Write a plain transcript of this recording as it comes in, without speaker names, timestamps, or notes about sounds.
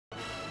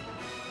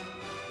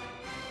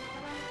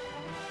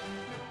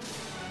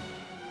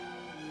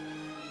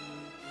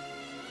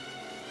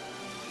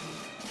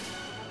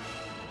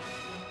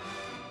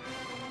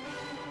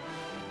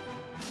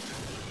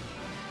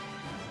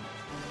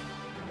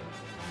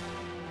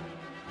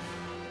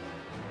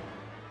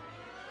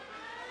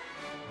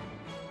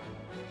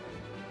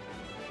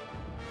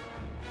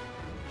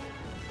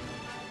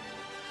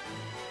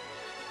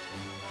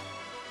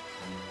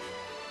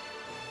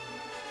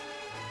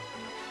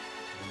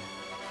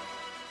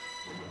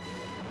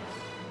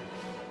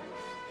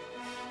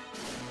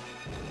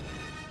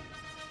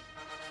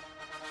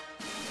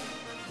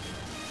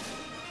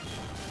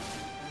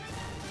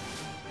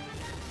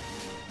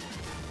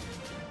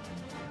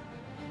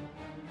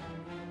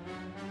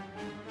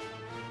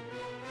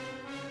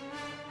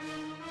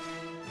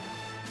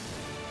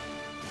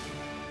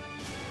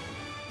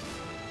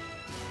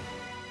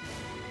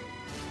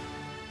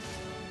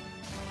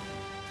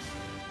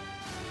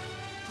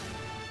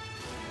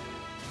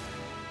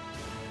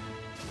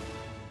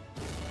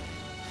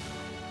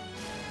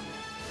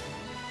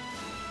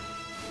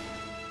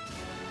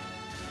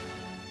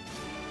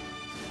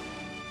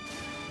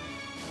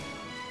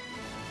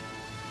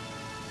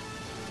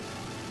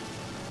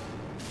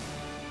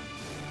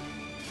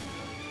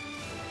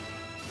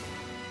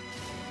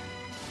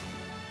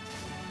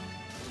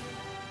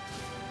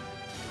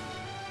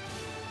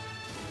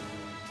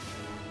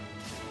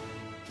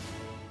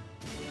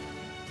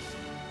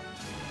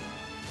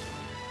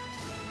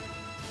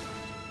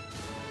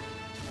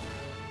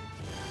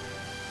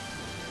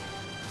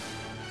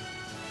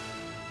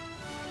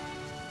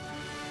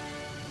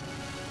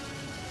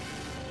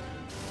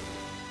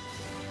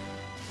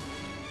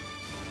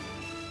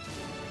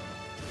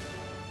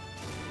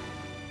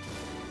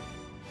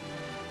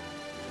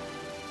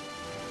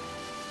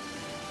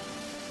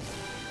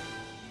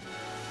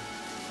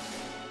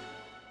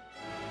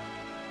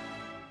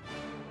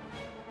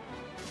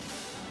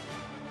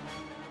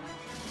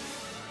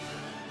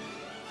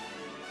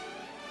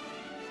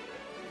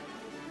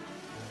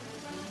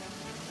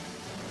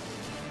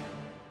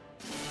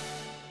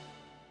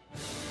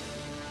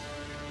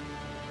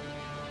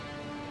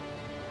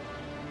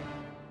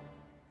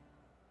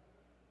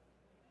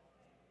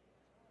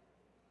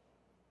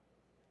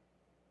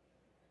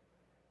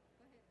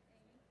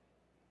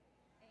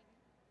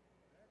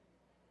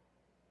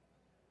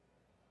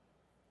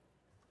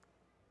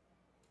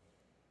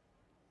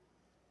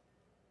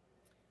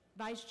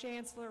Vice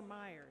Chancellor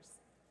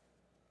Myers,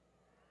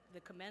 the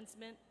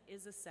commencement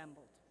is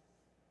assembled.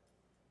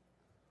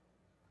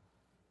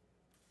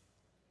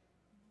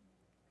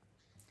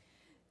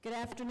 Good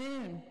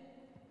afternoon.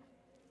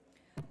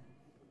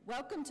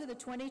 Welcome to the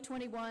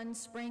 2021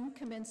 Spring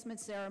Commencement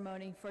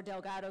Ceremony for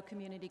Delgado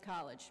Community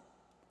College.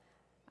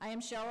 I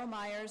am Cheryl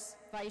Myers,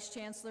 Vice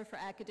Chancellor for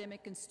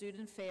Academic and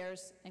Student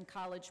Affairs and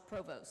College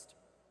Provost.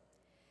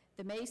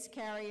 The mace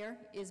carrier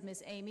is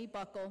Ms. Amy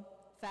Buckle,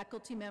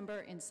 faculty member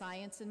in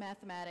Science and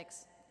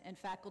Mathematics and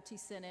Faculty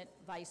Senate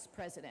Vice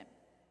President.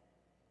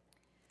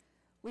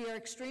 We are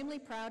extremely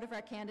proud of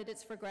our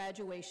candidates for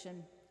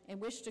graduation and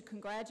wish to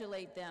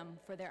congratulate them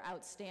for their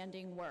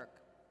outstanding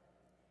work.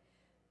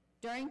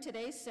 During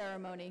today's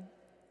ceremony,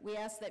 we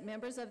ask that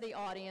members of the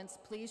audience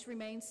please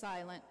remain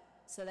silent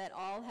so that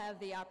all have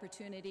the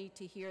opportunity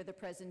to hear the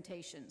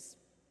presentations.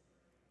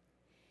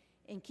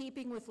 In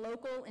keeping with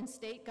local and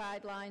state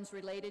guidelines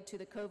related to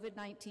the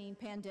COVID-19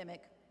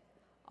 pandemic,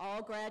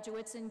 all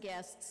graduates and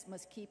guests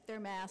must keep their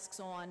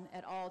masks on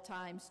at all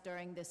times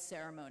during this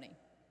ceremony.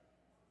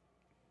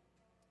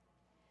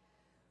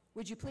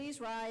 Would you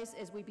please rise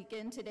as we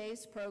begin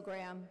today's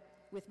program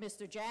with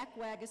Mr. Jack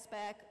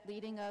Wagasback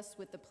leading us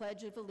with the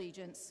Pledge of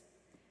Allegiance,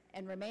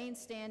 and remain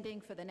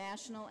standing for the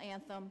national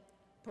anthem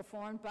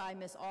performed by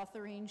Ms.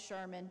 Autherine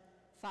Sherman,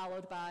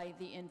 followed by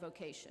the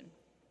invocation.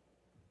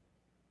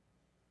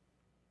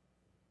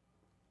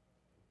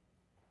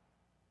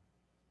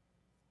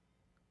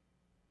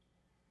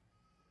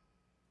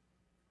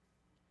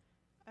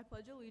 I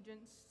pledge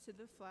allegiance to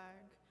the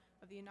flag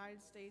of the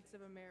United States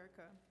of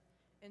America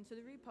and to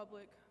the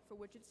republic for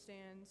which it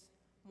stands,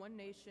 one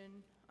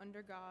nation,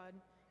 under God,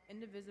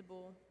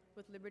 indivisible,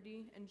 with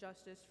liberty and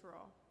justice for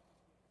all.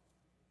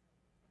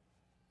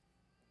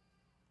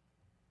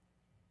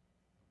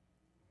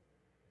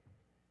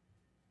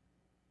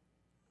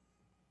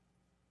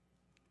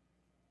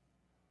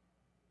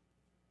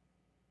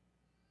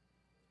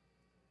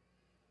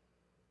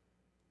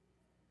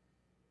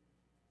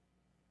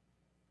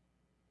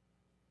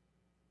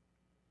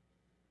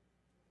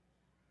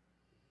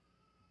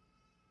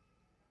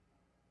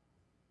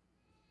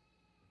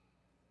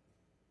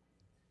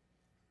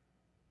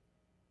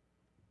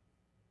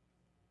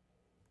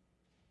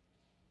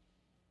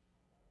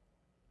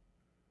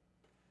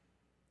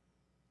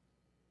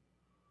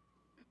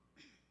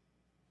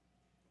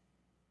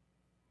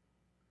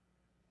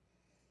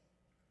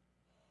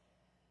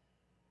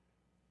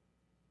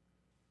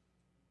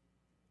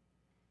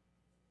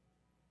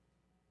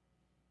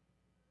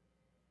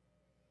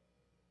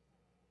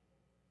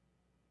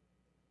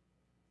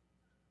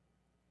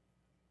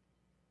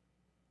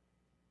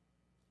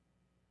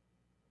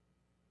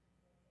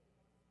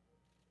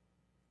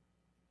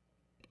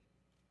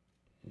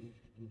 Okay,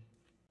 thank you.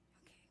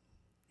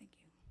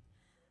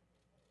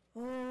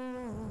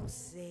 Oh,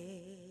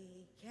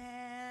 say,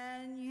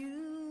 can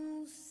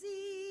you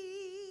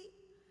see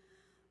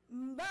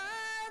by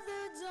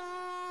the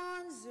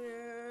dawn's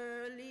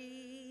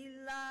early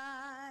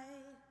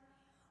light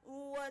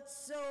what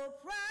so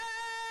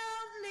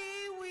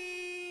proudly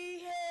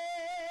we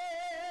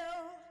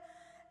hailed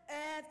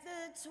at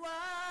the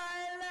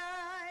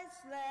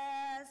twilight's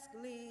last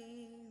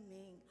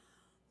gleaming,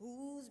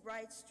 whose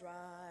bright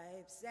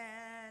stripes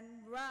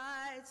and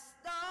bright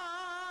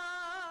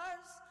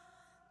stars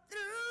through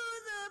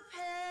the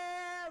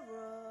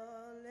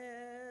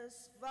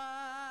perilous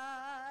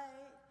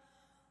fight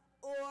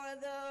o'er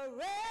the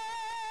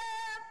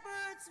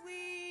ramparts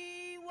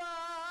we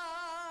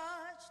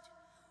watched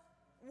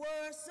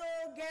were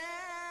so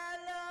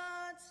gallantly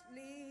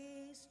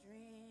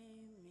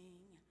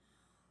streaming,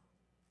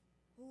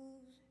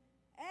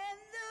 and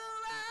the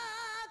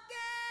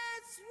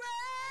rockets'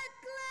 red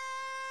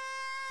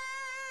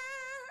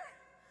glare,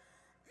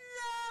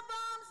 the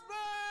bombs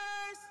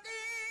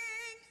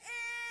bursting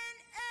in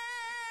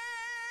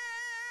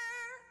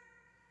air,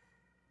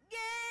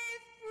 gave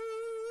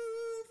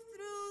proof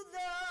through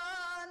the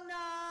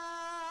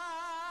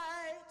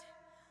night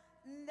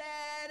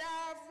that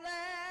our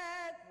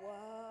flag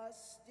was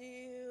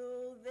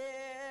still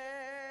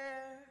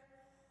there.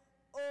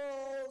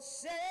 Oh,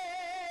 say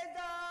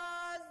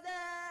does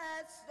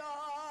that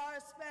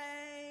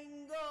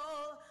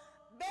star-spangled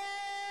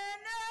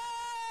banner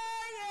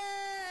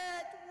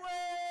yet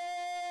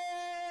wave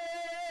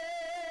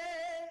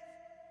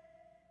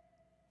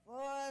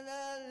for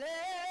the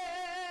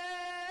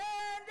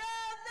land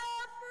of the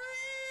free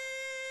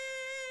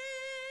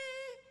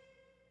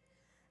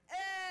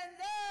and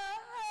the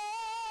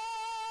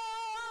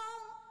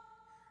home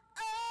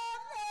of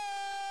the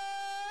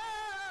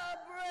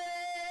brave?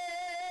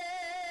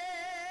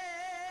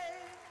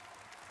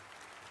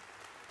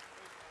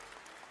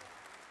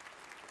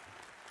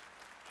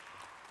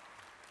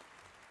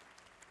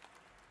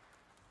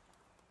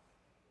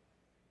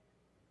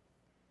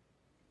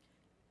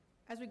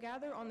 As we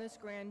gather on this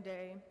grand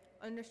day,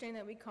 understand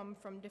that we come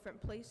from different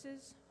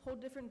places,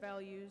 hold different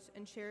values,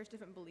 and cherish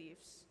different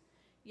beliefs.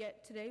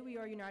 Yet today we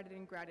are united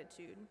in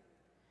gratitude.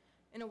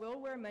 In a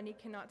world where many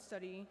cannot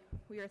study,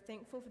 we are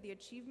thankful for the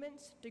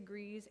achievements,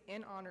 degrees,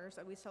 and honors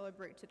that we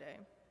celebrate today.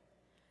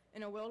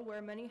 In a world where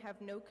many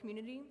have no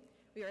community,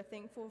 we are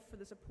thankful for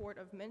the support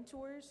of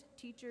mentors,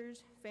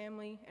 teachers,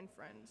 family, and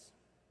friends.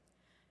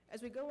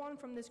 As we go on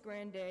from this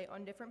grand day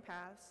on different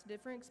paths,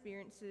 different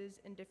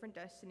experiences, and different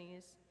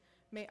destinies,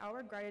 may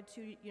our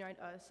gratitude unite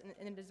us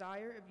in the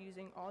desire of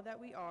using all that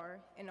we are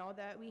and all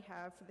that we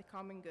have for the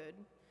common good,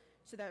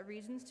 so that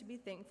reasons to be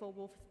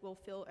thankful will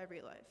fill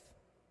every life.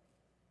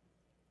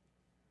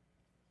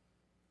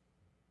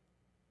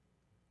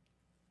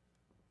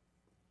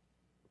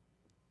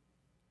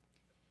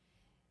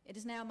 It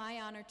is now my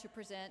honor to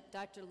present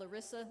Dr.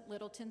 Larissa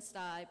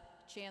Littleton-Steib,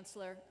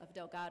 Chancellor of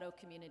Delgado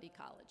Community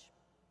College.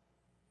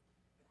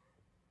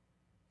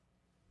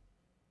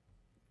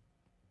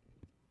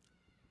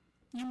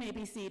 You may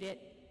be seated.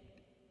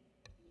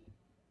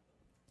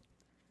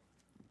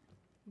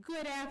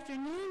 Good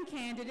afternoon,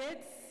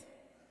 candidates.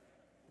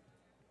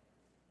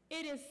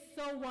 It is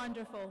so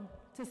wonderful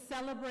to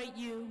celebrate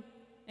you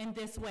in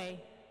this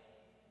way.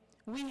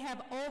 We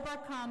have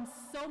overcome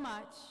so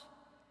much,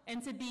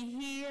 and to be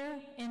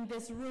here in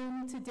this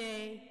room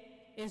today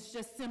is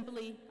just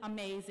simply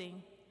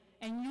amazing,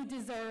 and you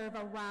deserve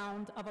a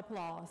round of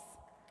applause.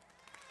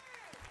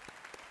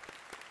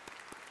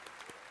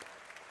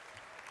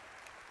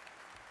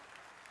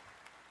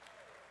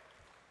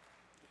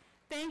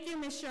 Thank you,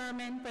 Ms.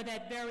 Sherman, for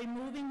that very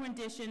moving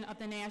rendition of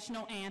the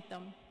national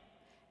anthem,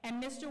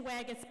 and Mr.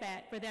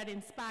 Wagaspat for that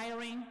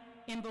inspiring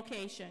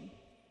invocation.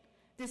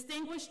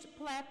 Distinguished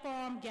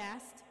platform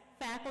guests,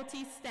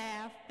 faculty,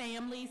 staff,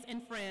 families,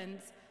 and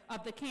friends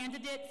of the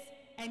candidates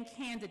and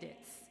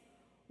candidates,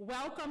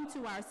 welcome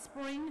to our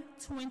Spring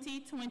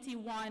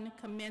 2021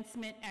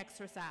 commencement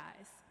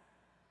exercise.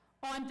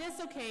 On this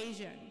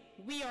occasion,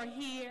 we are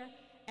here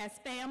as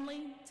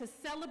family to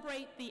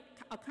celebrate the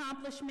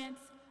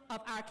accomplishments of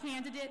our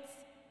candidates,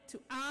 to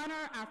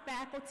honor our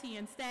faculty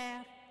and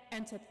staff,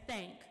 and to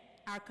thank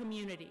our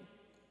community.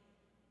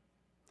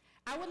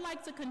 I would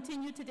like to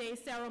continue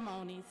today's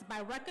ceremonies by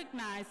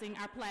recognizing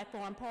our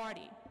platform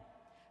party.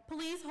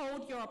 Please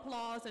hold your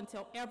applause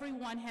until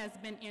everyone has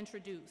been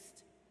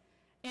introduced.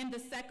 In the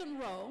second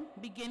row,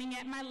 beginning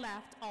at my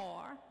left,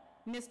 are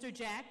Mr.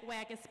 Jack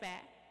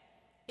Wagaspat,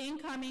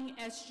 incoming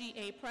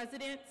SGA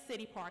President,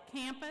 City Park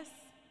Campus,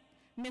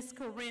 Ms.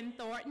 Corinne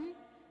Thornton,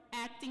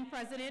 Acting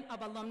President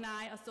of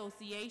Alumni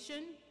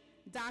Association,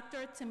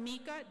 Dr.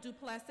 Tamika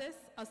Duplessis,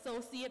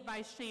 Associate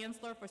Vice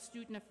Chancellor for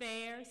Student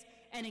Affairs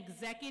and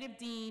Executive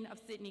Dean of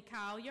Sidney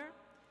Collier,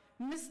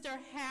 Mr.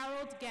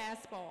 Harold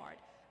Gaspard,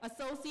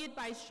 Associate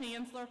Vice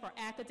Chancellor for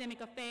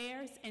Academic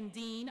Affairs and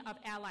Dean of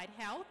Allied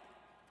Health.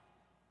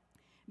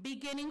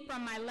 Beginning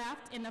from my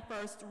left in the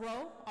first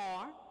row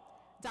are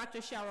Dr.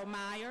 Cheryl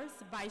Myers,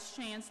 Vice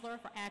Chancellor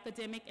for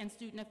Academic and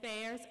Student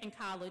Affairs and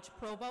College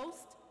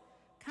Provost,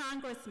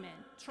 Congressman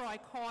Troy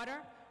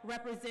Carter,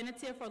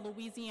 Representative for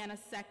Louisiana's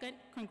 2nd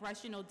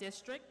Congressional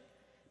District,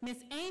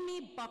 Ms.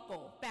 Amy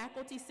Buckle,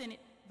 Faculty Senate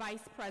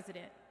Vice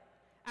President.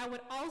 I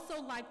would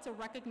also like to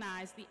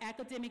recognize the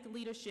academic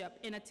leadership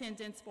in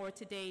attendance for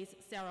today's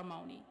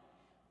ceremony.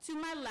 To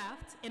my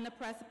left in the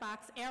press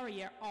box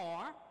area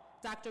are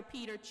Dr.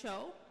 Peter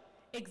Cho,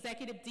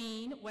 Executive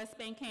Dean, West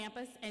Bank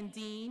Campus and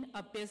Dean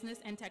of Business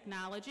and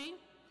Technology,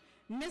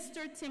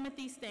 Mr.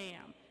 Timothy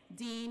Stam,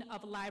 Dean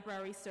of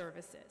Library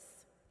Services.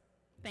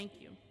 Thank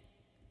you.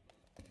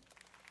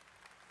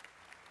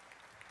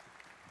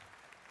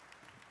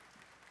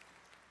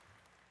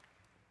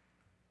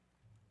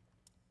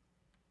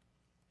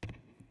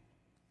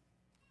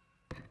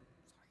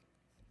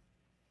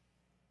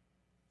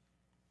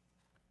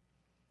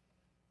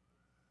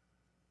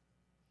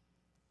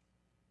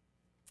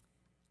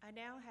 I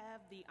now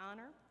have the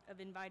honor of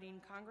inviting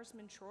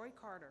Congressman Troy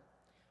Carter,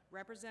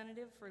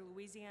 representative for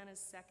Louisiana's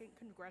 2nd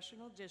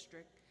Congressional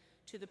District,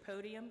 to the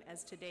podium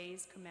as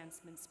today's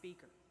commencement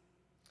speaker.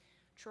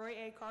 Troy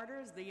A. Carter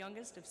is the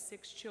youngest of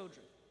 6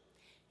 children.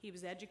 He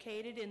was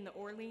educated in the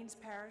Orleans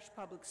Parish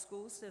Public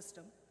School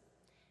System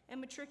and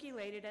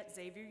matriculated at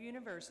Xavier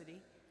University,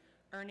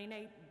 earning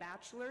a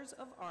Bachelor's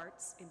of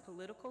Arts in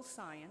Political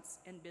Science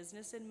and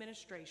Business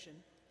Administration,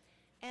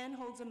 and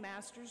holds a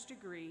master's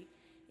degree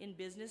in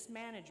Business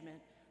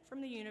Management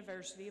from the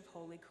University of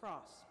Holy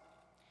Cross.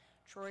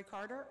 Troy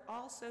Carter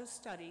also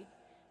studied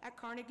at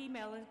Carnegie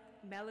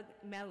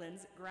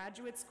Mellon's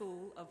Graduate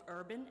School of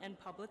Urban and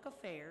Public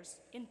Affairs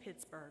in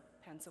Pittsburgh,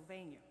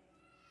 Pennsylvania,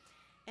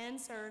 and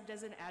served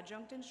as an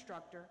adjunct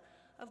instructor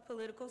of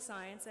political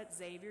science at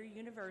Xavier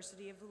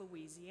University of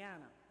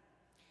Louisiana.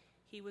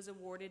 He was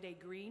awarded a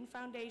Green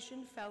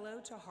Foundation Fellow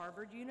to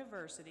Harvard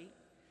University,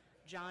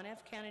 John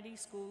F. Kennedy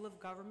School of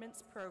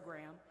Government's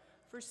program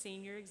for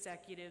senior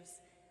executives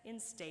in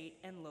state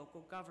and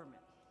local government.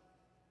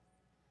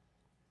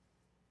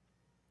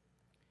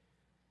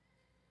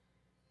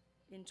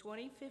 In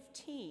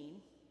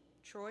 2015,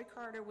 Troy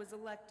Carter was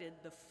elected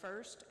the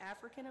first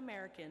African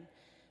American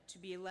to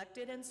be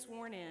elected and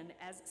sworn in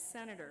as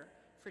Senator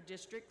for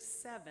District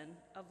 7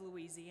 of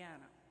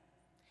Louisiana.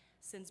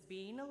 Since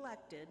being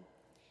elected,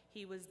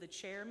 He was the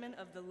chairman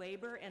of the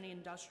Labor and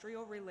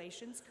Industrial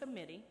Relations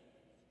Committee.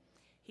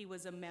 He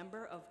was a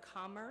member of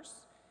Commerce,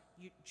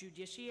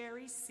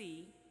 Judiciary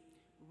C,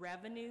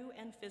 Revenue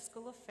and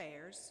Fiscal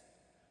Affairs,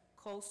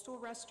 Coastal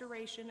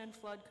Restoration and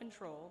Flood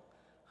Control,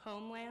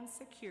 Homeland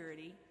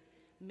Security,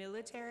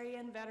 Military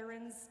and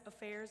Veterans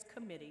Affairs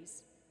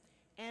Committees,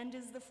 and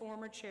is the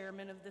former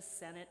chairman of the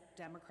Senate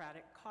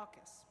Democratic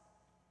Caucus.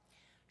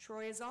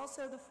 Troy is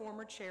also the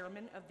former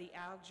chairman of the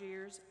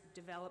Algiers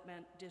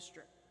Development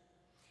District.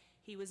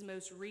 He was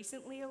most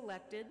recently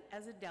elected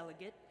as a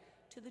delegate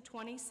to the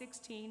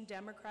 2016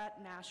 Democrat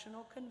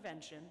National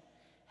Convention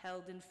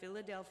held in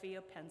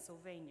Philadelphia,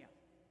 Pennsylvania.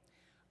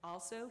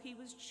 Also, he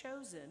was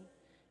chosen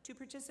to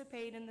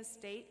participate in the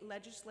State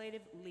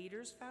Legislative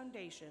Leaders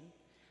Foundation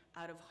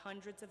out of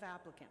hundreds of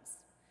applicants.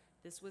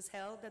 This was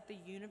held at the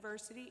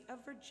University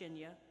of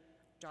Virginia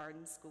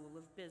Darden School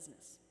of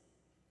Business.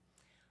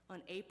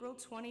 On April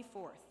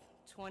 24th,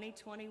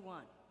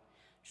 2021,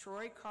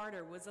 Troy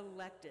Carter was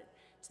elected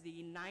to the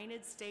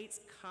United States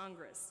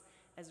Congress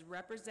as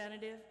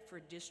representative for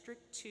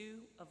District 2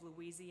 of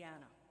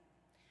Louisiana.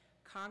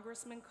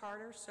 Congressman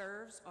Carter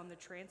serves on the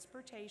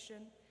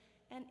Transportation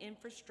and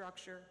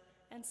Infrastructure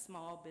and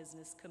Small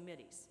Business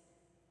Committees.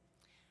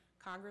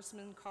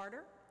 Congressman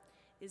Carter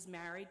is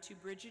married to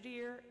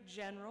Brigadier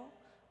General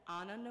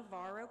Ana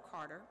Navarro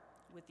Carter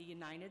with the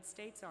United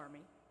States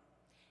Army,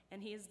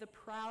 and he is the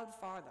proud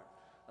father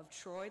of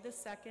Troy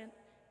II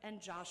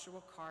and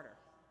Joshua Carter.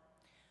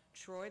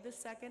 Troy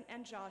II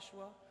and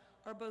Joshua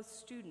are both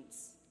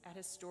students at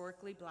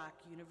historically Black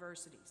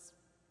universities.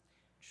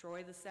 Troy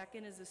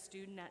II is a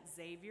student at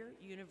Xavier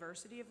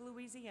University of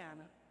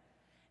Louisiana,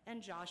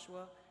 and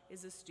Joshua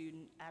is a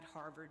student at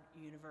Harvard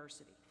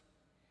University.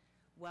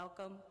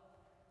 Welcome,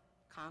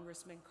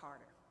 Congressman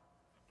Carter.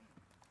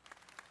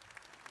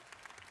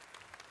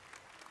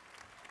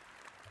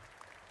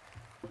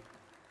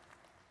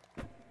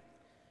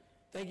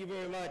 Thank you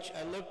very much.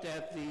 I looked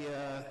at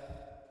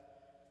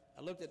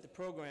the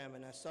program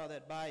and I saw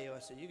that bio. I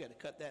said, you got to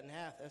cut that in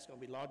half. That's going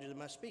to be larger than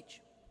my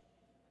speech.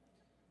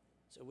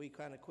 So we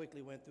kind of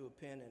quickly went through a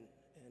pen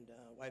and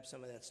wiped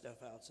some of that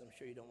stuff out. So I'm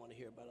sure you don't want to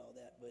hear about all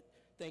that. But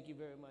thank you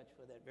very much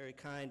for that very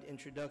kind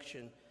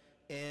introduction.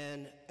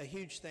 And a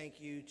huge thank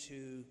you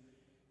to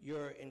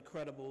your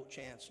incredible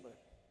chancellor,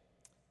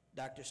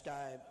 Dr.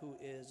 Stibe, who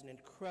is an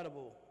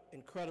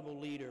incredible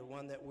leader,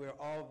 one that we're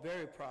all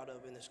very proud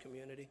of in this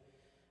community.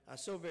 I'm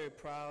so very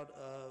proud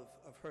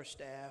of her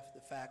staff,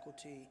 the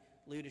faculty,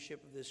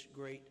 leadership of this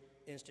great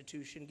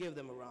institution. Give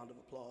them a round of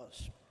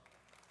applause.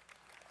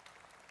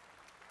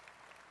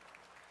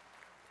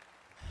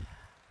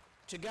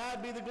 To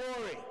God be the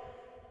glory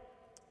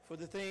for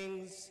the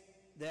things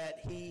that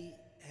he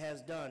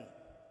has done.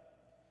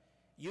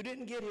 You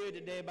didn't get here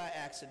today by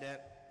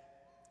accident.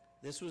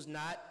 This was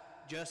not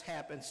just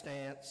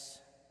happenstance.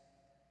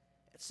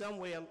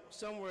 Somewhere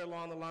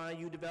along the line,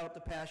 you developed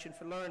a passion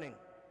for learning.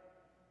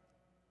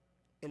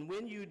 And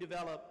when you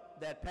develop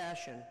that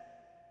passion,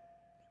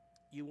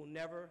 you will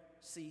never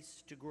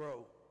cease to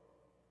grow.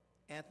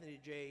 Anthony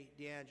J.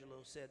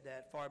 D'Angelo said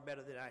that far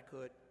better than I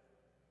could.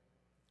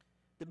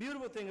 The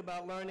beautiful thing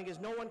about learning is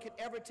no one can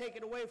ever take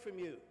it away from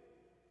you.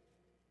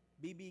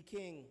 B.B.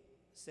 King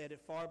said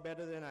it far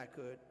better than I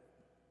could.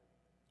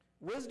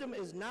 Wisdom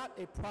is not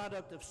a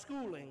product of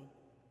schooling,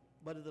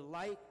 but of the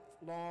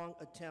lifelong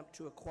attempt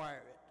to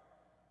acquire it.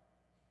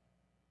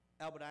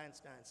 Albert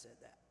Einstein said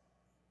that.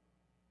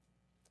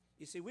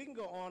 You see, we can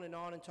go on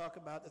and talk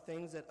about the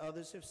things that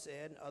others have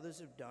said and others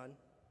have done,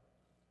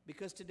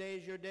 because today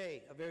is your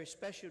day, a very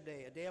special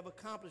day, a day of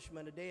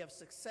accomplishment, a day of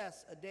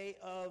success, a day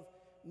of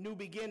new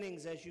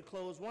beginnings. As you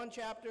close one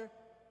chapter,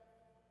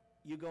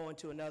 you go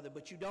into another.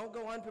 But you don't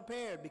go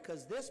unprepared,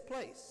 because this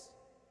place,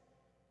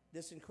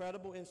 this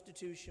incredible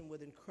institution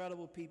with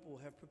incredible people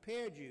have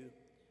prepared you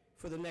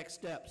for the next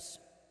steps.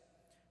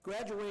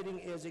 Graduating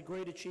is a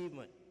great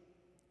achievement.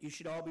 You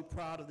should all be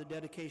proud of the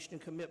dedication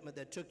and commitment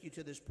that took you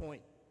to this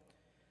point.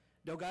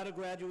 Delgado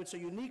graduates are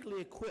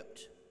uniquely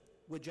equipped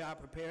with job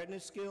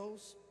preparedness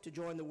skills to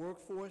join the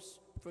workforce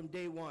from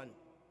day one.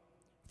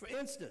 For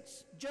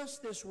instance,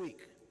 just this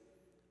week,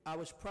 I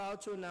was proud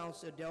to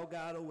announce that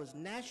Delgado was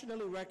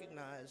nationally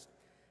recognized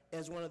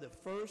as one of the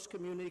first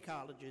community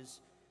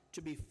colleges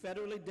to be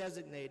federally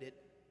designated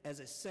as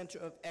a center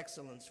of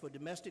excellence for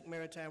domestic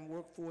maritime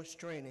workforce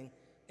training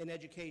and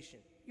education.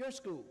 Your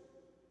school,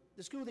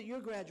 the school that you're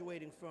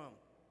graduating from,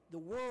 the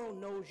world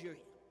knows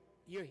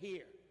you're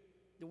here.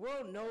 The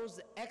world knows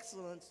the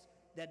excellence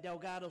that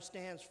Delgado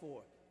stands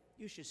for.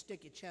 You should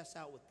stick your chest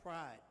out with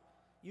pride.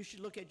 You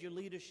should look at your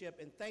leadership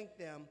and thank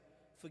them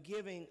for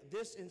giving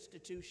this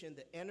institution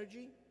the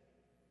energy,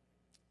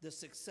 the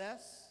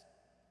success,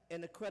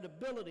 and the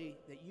credibility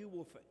that you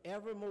will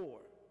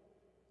forevermore,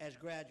 as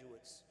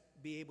graduates,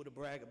 be able to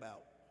brag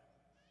about.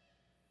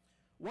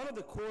 One of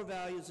the core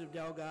values of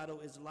Delgado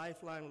is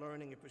lifelong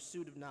learning and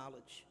pursuit of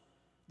knowledge.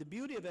 The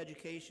beauty of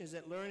education is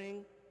that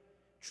learning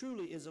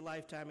truly is a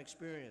lifetime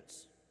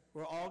experience.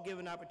 We're all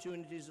given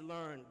opportunities to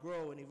learn,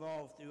 grow, and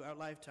evolve through our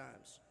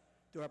lifetimes,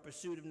 through our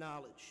pursuit of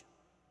knowledge.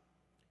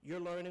 Your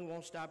learning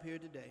won't stop here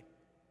today.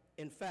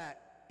 In fact,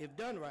 if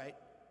done right,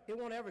 it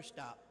won't ever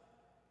stop.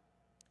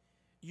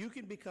 You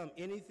can become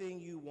anything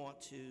you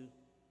want to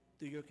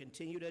through your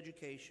continued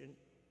education.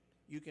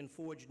 You can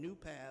forge new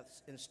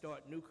paths and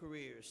start new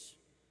careers.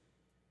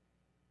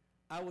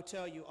 I will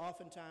tell you,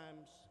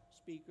 oftentimes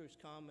speakers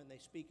come and they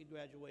speak at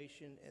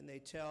graduation and they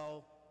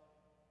tell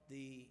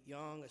the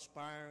young,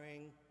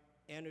 aspiring,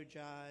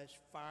 energized,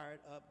 fired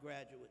up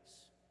graduates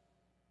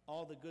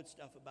all the good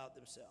stuff about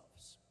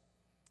themselves.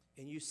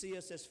 And you see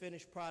us as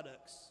finished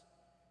products.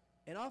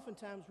 And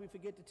oftentimes we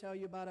forget to tell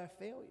you about our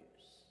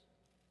failures.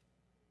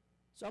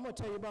 So I'm going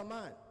to tell you about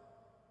mine.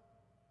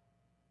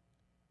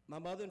 My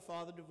mother and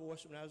father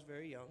divorced when I was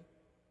very young.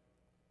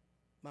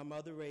 My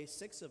mother raised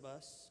 6 of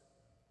us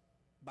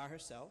by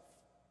herself.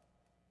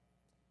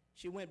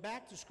 She went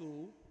back to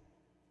school.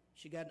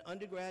 She got an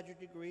undergraduate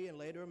degree and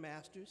later a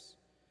master's.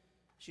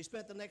 She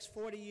spent the next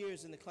 40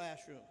 years in the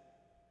classroom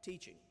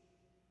teaching.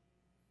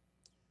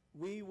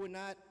 We were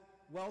not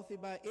wealthy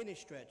by any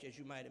stretch, as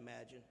you might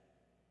imagine,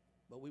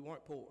 but we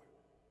weren't poor.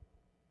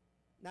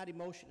 Not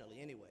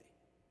emotionally, anyway.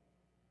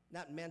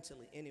 Not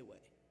mentally,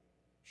 anyway.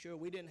 Sure,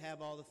 we didn't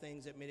have all the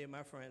things that many of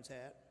my friends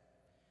had.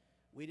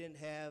 We didn't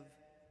have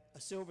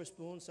a silver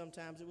spoon.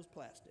 Sometimes it was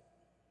plastic.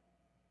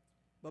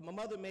 But my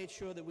mother made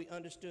sure that we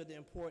understood the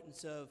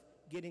importance of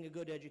getting a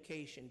good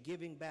education,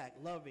 giving back,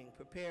 loving,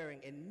 preparing,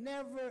 and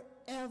never,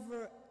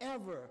 ever,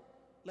 ever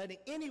letting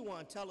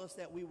anyone tell us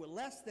that we were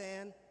less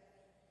than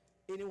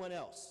anyone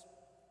else.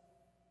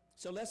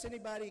 So lest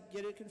anybody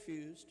get it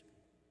confused,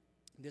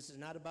 this is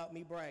not about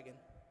me bragging.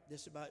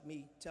 This is about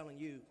me telling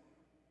you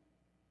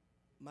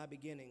my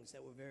beginnings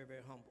that were very, very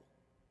humble.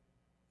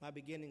 My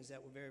beginnings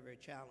that were very, very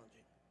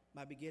challenging.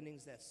 My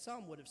beginnings that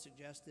some would have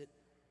suggested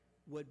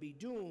would be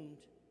doomed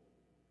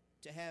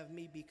to have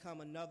me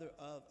become another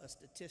of a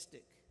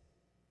statistic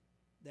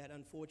that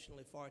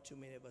unfortunately far too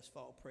many of us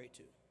fall prey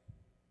to.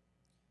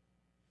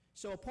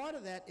 So a part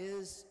of that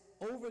is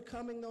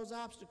overcoming those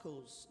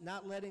obstacles,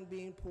 not letting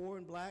being poor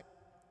and black,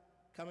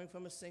 coming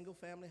from a single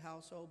family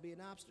household, be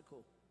an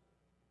obstacle.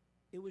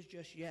 It was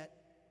just yet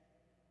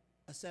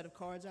a set of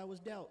cards I was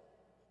dealt,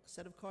 a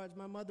set of cards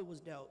my mother was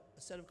dealt,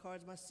 a set of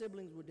cards my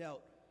siblings were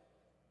dealt.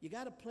 You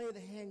got to play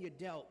the hand you're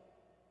dealt,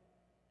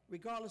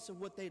 regardless of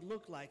what they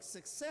look like.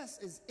 Success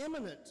is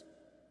imminent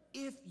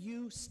if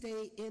you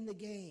stay in the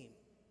game.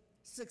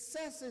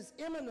 Success is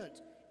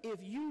imminent if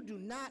you do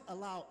not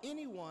allow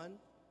anyone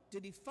to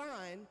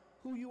define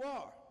who you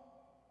are.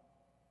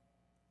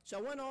 So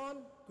I went on,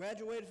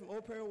 graduated from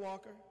Old Prairie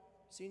Walker,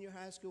 senior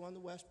high school on the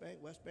West Bank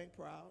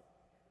proud.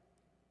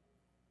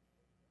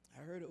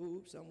 I heard a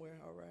ooh somewhere,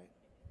 all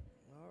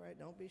right,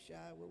 don't be shy,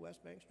 we're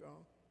West Bank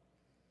strong.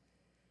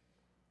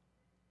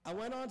 I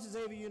went on to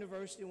Xavier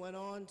University, went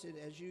on to,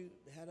 as you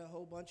had a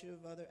whole bunch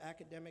of other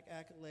academic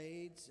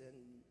accolades and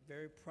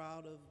very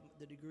proud of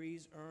the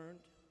degrees earned,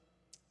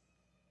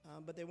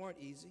 but they weren't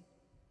easy.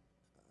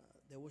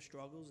 There were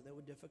struggles, there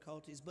were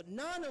difficulties, but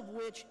none of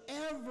which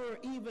ever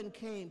even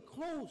came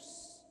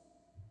close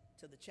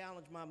to the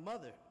challenge my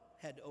mother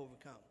had to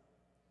overcome.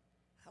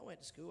 I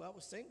went to school, I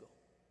was single.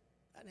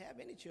 I didn't have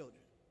any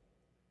children.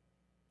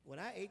 When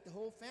I ate, the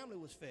whole family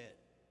was fed.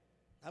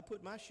 I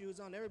put my shoes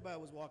on, everybody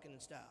was walking in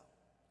style.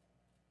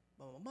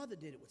 But my mother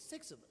did it with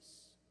 6 of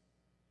us.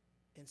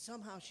 And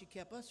somehow she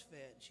kept us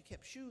fed. She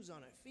kept shoes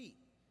on our feet.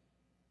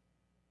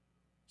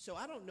 So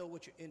I don't know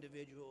what your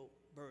individual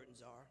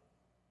burdens are.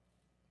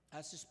 I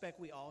suspect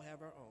we all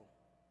have our own.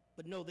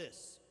 But know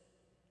this,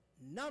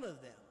 none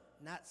of them,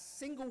 not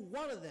single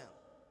one of them,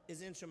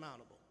 is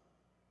insurmountable.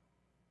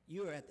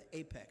 You are at the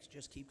apex,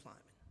 just keep climbing.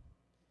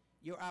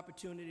 Your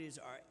opportunities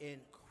are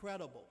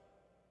incredible.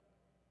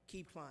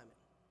 Keep climbing.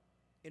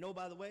 And oh,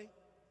 by the way,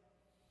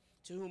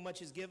 to whom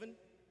much is given,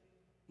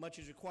 much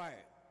is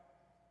required.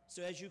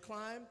 So as you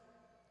climb,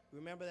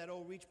 remember that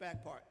old reach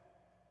back part.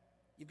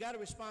 You've got a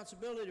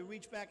responsibility to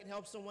reach back and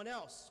help someone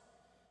else,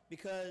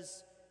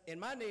 because in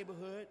my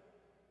neighborhood,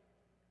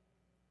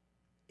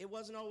 it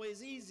wasn't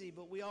always easy,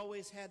 but we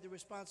always had the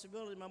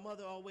responsibility. My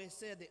mother always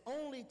said the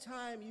only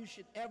time you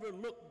should ever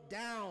look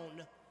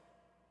down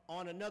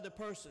on another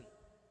person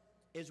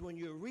is when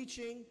you're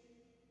reaching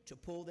to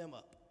pull them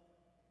up.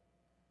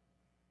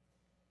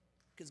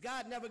 Because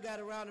God never got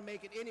around to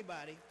making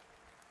anybody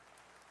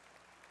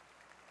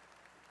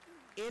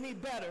any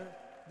better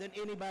than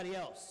anybody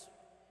else.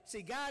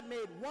 See, God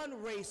made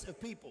one race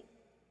of people.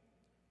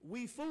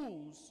 We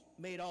fools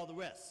made all the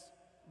rest.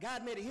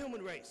 God made a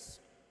human race.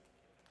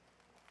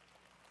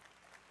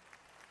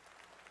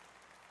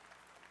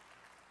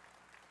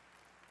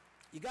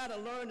 You got to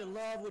learn to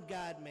love what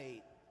God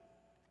made,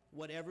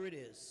 whatever it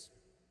is.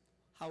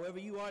 However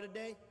you are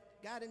today,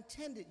 God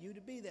intended you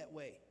to be that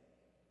way.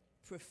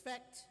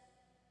 Perfect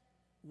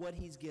what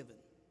He's given.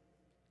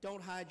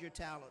 Don't hide your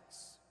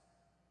talents.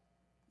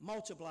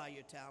 Multiply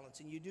your talents,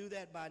 and you do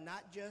that by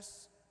not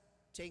just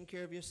taking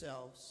care of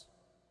yourselves,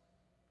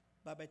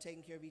 but by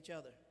taking care of each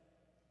other.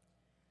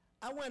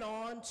 I went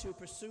on to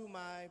pursue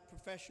my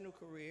professional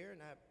career,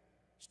 and I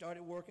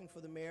started working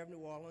for the mayor of New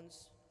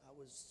Orleans. I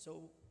was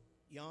so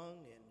young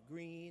and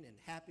green and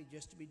happy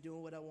just to be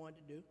doing what I wanted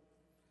to do.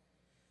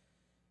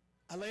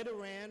 I later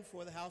ran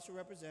for the House of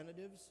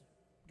Representatives,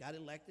 got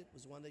elected,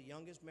 was one of the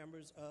youngest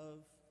members of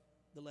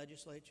the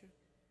legislature.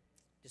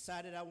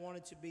 Decided I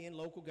wanted to be in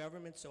local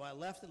government, so I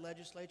left the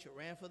legislature,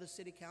 ran for the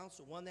city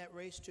council, won that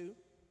race too.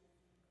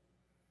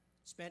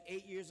 Spent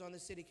 8 years on the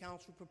city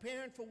council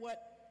preparing for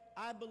what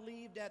I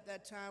believed at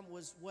that time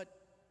was what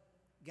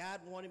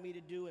God wanted me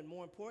to do, and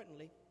more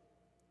importantly,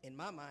 in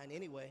my mind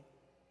anyway,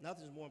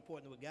 nothing's more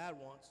important than what God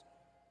wants,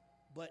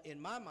 but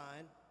in my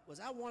mind was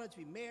I wanted to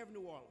be mayor of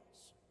New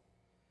Orleans.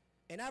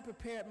 And I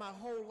prepared my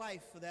whole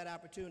life for that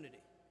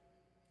opportunity.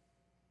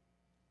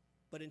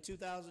 But in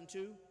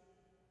 2002,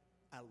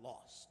 I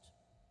lost.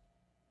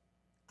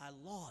 I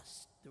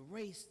lost the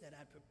race that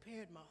I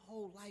prepared my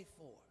whole life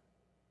for,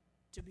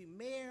 to be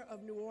mayor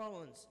of New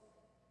Orleans.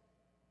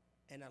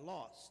 And I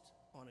lost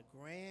on a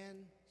grand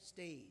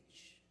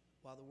stage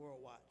while the world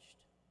watched.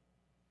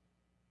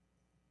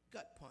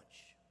 Gut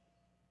punch,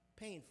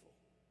 painful.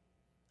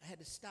 I had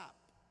to stop,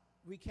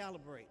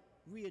 recalibrate,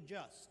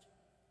 readjust,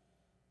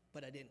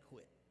 but I didn't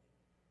quit.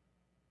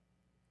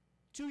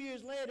 2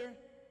 years later,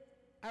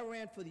 I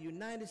ran for the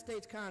United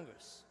States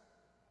Congress.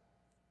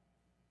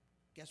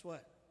 Guess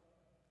what?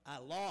 I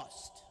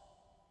lost.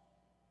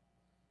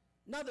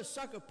 Another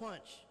sucker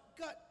punch,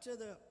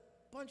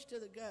 punch to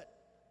the gut.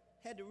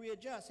 Had to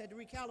readjust, had to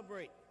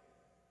recalibrate.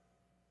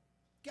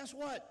 Guess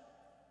what?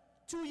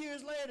 2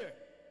 years later,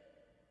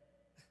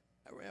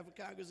 I ran for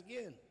Congress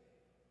again,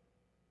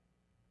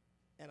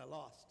 and I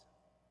lost.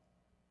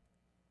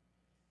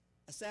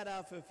 I sat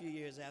out for a few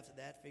years after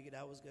that, figured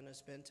I was going to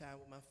spend time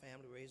with my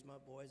family, raise my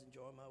boys,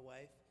 enjoy my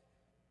wife,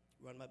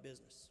 run my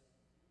business.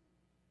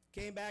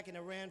 Came back and I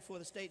ran for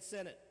the state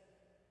Senate,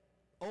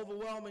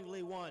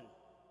 overwhelmingly won.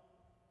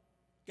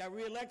 Got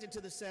reelected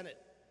to the Senate,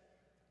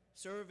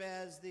 served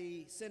as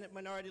the Senate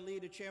Minority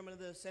Leader, chairman of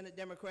the Senate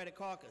Democratic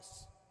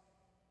Caucus.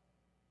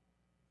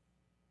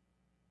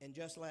 And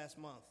just last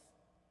month,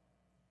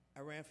 I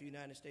ran for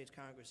United States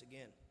Congress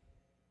again,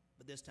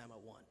 but this time I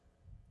won.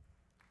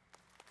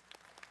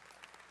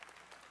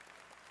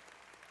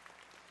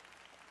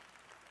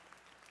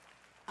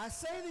 I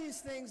say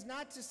these things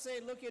not to say,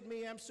 look at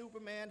me, I'm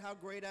Superman, how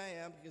great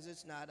I am, because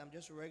it's not. I'm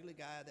just a regular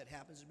guy that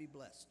happens to be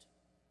blessed,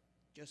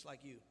 just like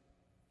you.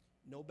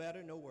 No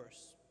better, no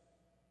worse.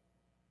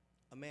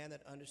 A man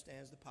that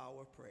understands the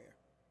power of prayer.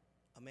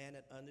 A man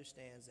that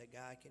understands that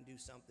God can do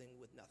something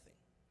with nothing.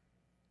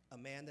 A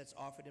man that's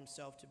offered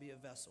himself to be a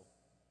vessel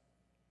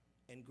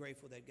and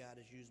grateful that God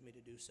has used me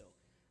to do so.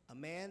 A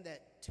man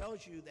that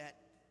tells you that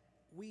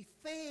we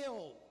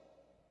fail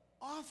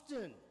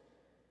often.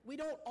 We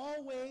don't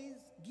always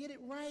get it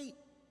right.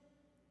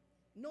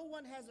 No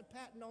one has a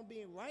patent on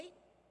being right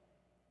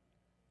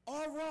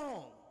or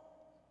wrong.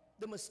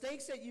 The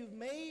mistakes that you've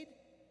made,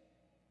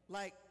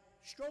 like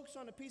strokes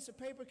on a piece of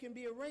paper, can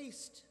be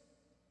erased.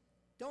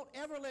 Don't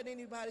ever let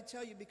anybody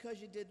tell you because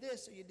you did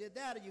this or you did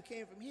that or you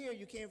came from here,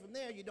 you came from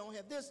there, you don't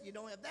have this, you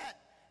don't have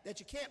that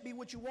you can't be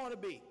what you want to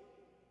be.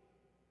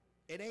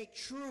 It ain't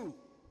true.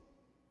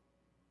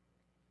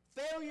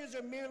 Failures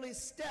are merely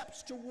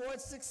steps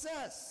towards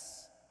success.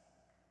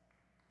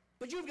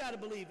 But you've got to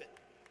believe it.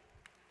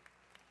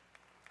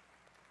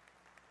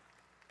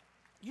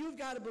 You've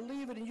got to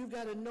believe it, and you've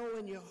got to know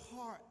in your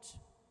heart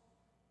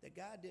that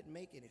God didn't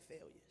make any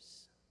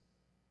failures.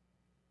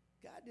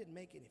 God didn't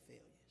make any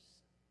failures.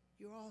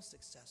 You're all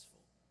successful,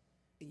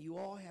 and you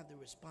all have the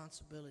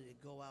responsibility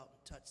to go out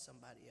and touch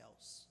somebody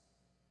else,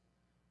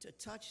 to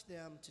touch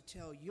them, to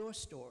tell your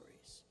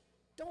stories.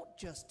 Don't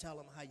just tell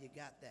them how you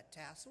got that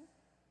tassel.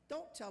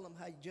 Don't tell them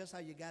how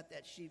you got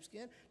that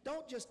sheepskin.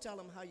 Don't just tell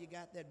them how you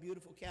got that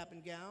beautiful cap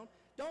and gown.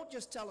 Don't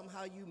just tell them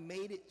how you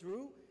made it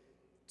through.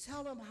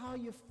 Tell them how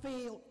you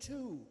failed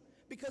too.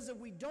 Because if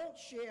we don't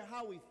share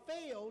how we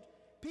failed,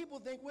 people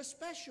think we're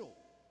special.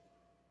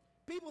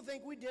 People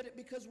think we did it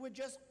because we're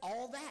just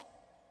all that.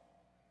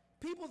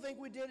 People think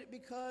we did it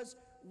because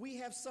we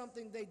have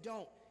something they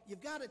don't.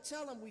 You've got to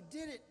tell them we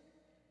did it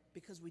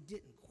because we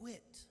didn't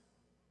quit.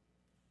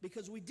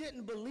 Because we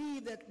didn't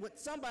believe that what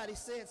somebody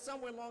said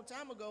somewhere a long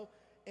time ago,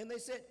 and they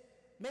said,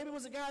 maybe it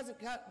was a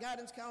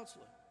guidance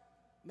counselor.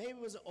 Maybe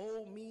it was an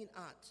old mean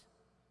aunt.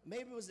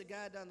 Maybe it was the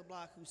guy down the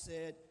block who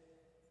said,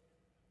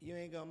 you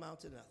ain't gonna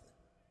amount to nothing.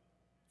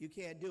 You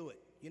can't do it.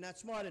 You're not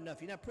smart enough.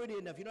 You're not pretty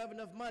enough. You don't have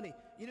enough money.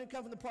 You didn't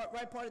come from the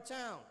right part of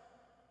town.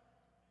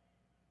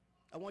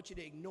 I want you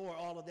to ignore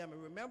all of them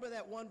and remember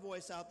that one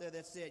voice out there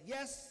that said,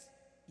 yes,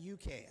 you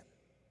can.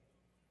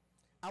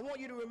 I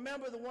want you to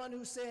remember the one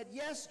who said,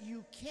 yes,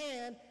 you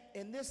can,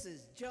 and this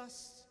is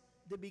just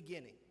the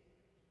beginning.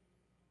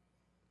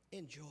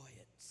 Enjoy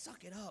it.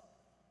 Suck it up.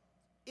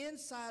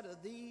 Inside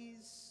of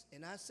these,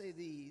 and I say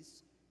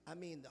these, I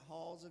mean the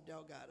halls of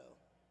Delgado,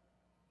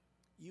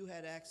 you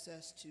had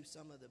access to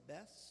some of the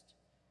best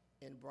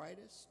and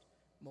brightest,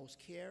 most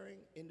caring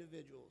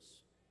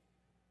individuals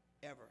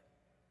ever.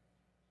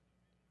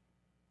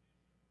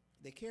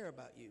 They care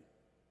about you.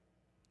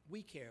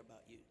 We care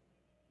about you.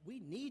 We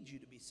need you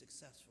to be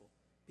successful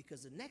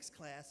because the next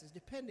class is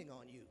depending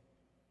on you.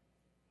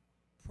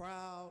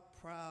 proud,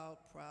 proud,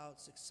 proud,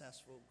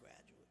 successful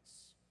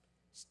graduates.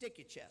 Stick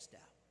your chest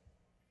out.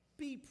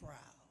 Be proud.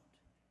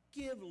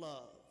 Give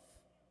love.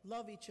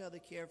 Love each other,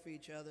 care for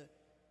each other.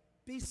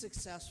 Be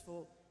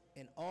successful,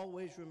 and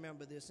always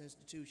remember this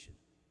institution.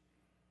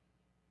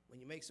 When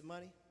you make some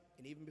money,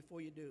 and even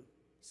before you do,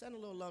 send a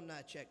little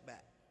alumni check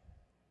back.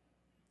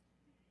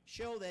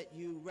 Show that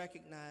you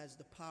recognize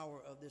the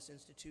power of this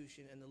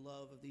institution and the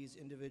love of these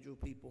individual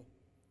people.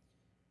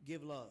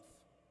 Give love.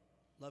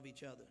 Love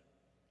each other.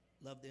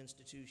 Love the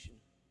institution.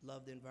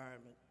 Love the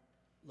environment.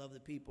 Love the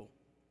people.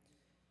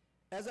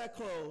 As I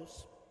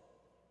close,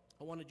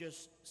 I want to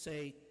just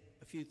say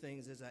a few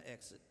things as I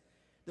exit.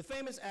 The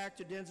famous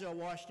actor Denzel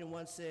Washington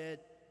once said,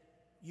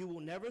 "You will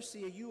never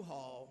see a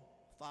U-Haul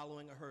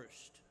following a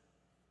hearse."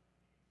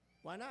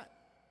 Why not?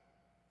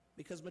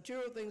 Because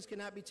material things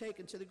cannot be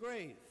taken to the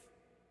grave.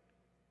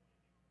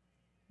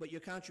 But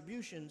your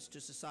contributions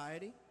to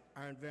society,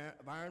 our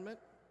environment,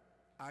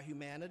 our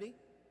humanity,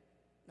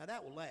 now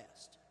that will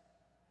last.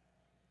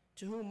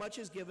 To whom much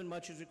is given,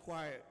 much is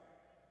required.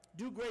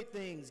 Do great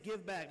things,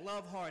 give back,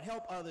 love hard,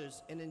 help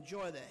others, and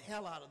enjoy the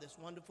hell out of this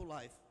wonderful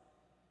life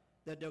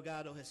that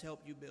Delgado has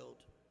helped you build.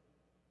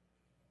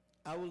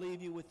 I will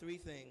leave you with three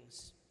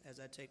things as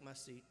I take my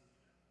seat.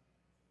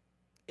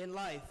 In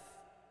life,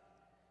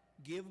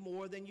 give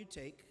more than you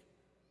take.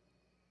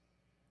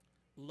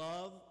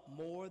 Love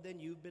more than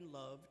you've been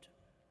loved.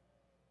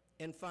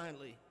 And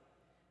finally,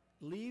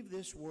 leave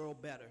this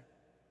world better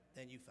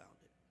than you found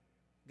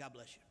it. God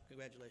bless you.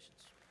 Congratulations.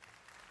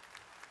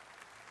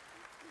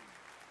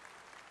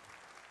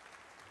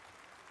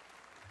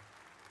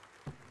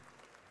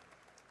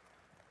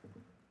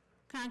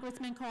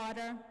 Congressman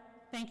Carter,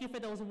 thank you for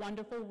those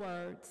wonderful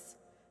words.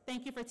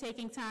 Thank you for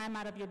taking time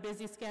out of your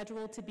busy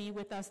schedule to be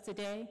with us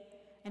today,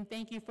 and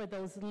thank you for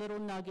those little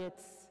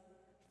nuggets.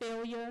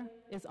 Failure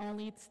is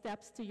only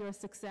steps to your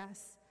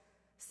success.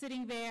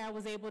 Sitting there, I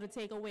was able to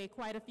take away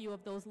quite a few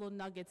of those little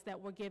nuggets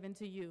that were given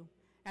to you.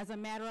 As a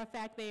matter of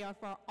fact, they are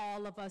for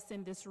all of us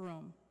in this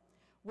room.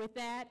 With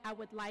that, I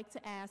would like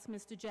to ask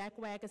Mr. Jack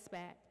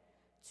Wagaspat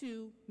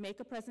to make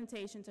a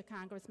presentation to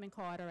Congressman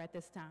Carter at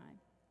this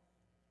time.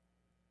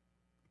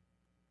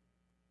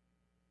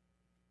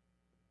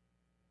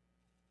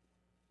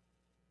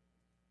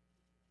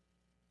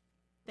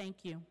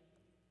 Thank you.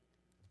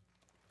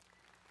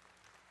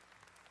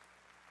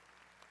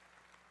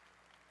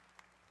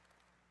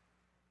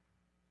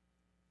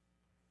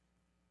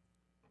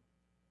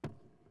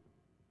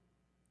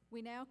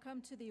 We now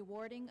come to the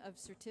awarding of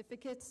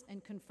certificates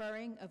and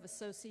conferring of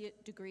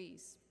associate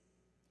degrees.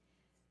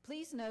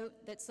 Please note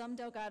that some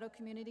Delgado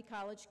Community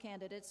College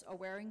candidates are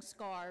wearing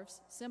scarves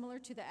similar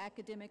to the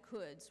academic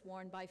hoods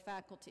worn by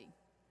faculty.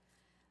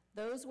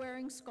 Those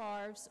wearing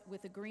scarves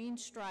with a green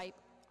stripe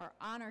are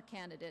honor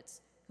candidates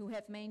who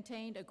have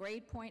maintained a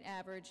grade point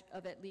average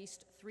of at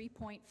least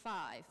 3.5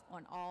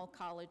 on all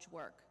college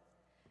work.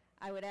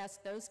 I would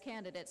ask those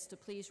candidates to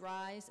please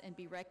rise and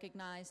be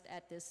recognized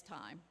at this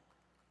time.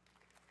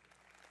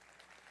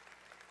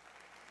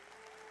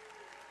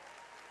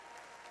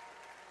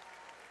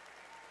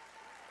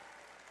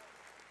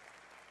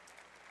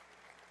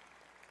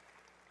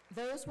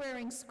 Those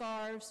wearing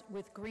scarves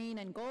with green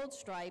and gold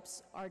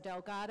stripes are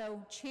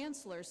Delgado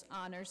Chancellor's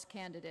Honors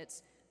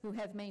candidates who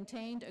have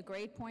maintained a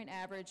grade point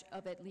average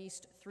of at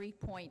least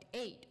 3.8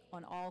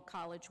 on all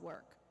college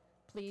work.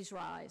 Please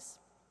rise.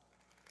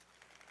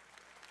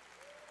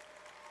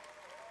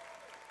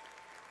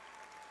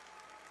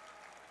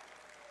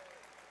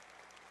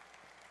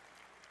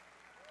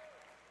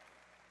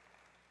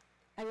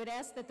 I would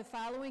ask that the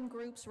following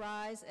groups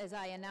rise as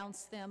I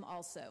announce them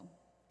also.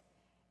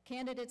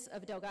 Candidates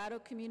of Delgado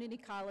Community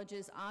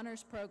College's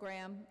honors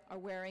program are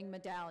wearing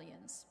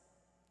medallions.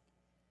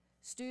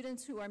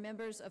 Students who are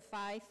members of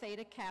Phi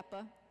Theta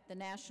Kappa, the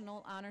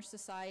National Honor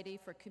Society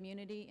for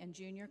Community and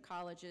Junior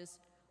Colleges,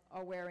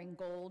 are wearing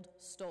gold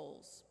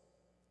stoles.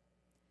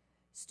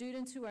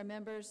 Students who are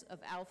members of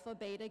Alpha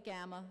Beta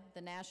Gamma,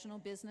 the National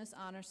Business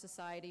Honor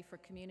Society for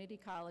Community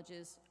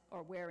Colleges,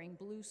 are wearing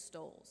blue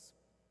stoles.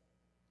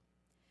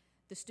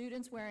 The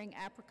students wearing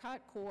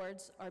apricot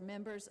cords are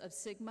members of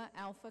Sigma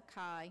Alpha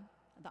Chi,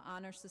 the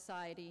Honor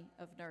Society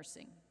of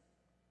Nursing.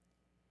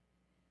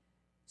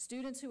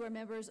 Students who are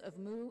members of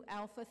Mu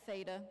Alpha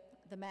Theta,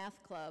 the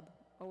Math Club,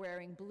 are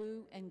wearing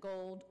blue and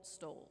gold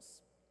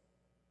stoles.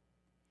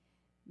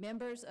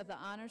 Members of the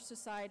Honor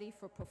Society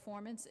for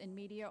Performance and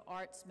Media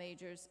Arts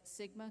majors,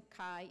 Sigma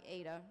Chi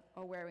Eta,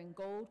 are wearing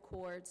gold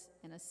cords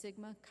and a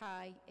Sigma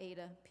Chi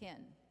Eta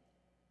pin.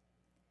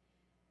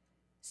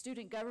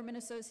 Student Government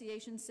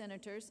Association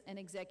senators and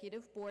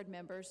executive board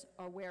members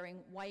are wearing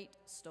white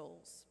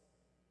stoles.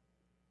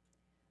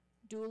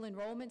 Dual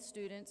enrollment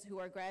students who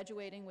are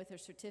graduating with a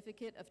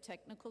Certificate of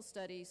Technical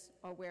Studies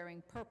are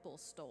wearing purple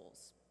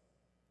stoles.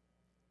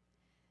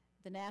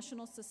 The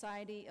National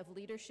Society of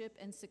Leadership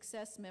and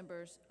Success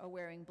members are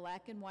wearing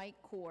black and white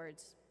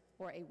cords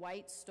or a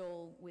white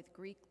stole with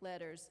Greek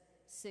letters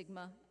 >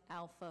 Sigma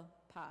Alpha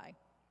Pi.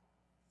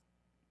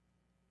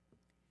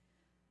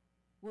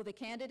 Will the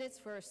candidates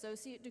for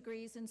associate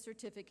degrees and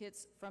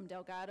certificates from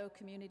Delgado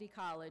Community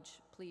College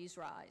please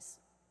rise?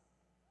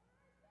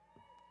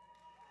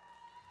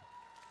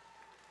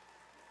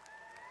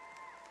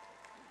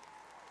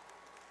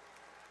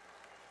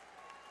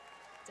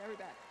 It's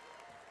everybody.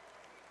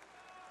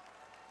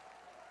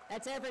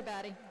 That's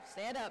everybody.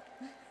 Stand up.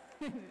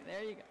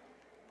 There you go.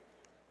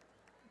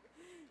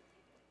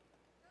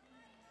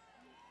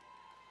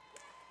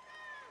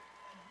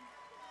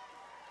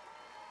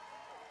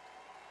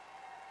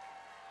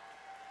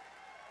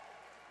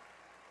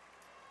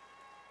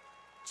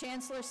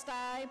 Chancellor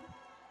Steib,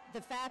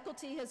 the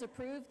faculty has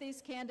approved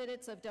these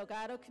candidates of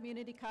Delgado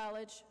Community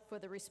College for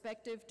the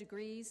respective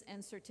degrees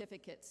and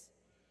certificates.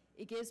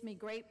 It gives me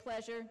great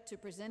pleasure to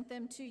present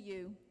them to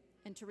you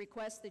and to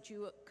request that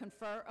you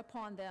confer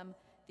upon them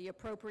the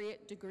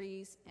appropriate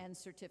degrees and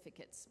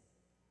certificates.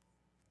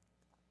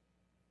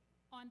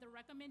 On the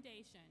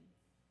recommendation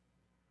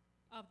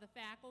of the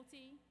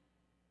faculty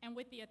and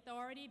with the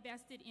authority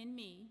vested in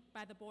me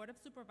by the Board of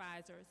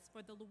Supervisors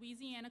for the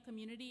Louisiana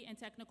Community and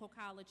Technical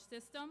College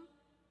System,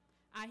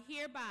 I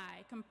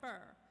hereby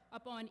confer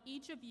upon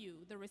each of you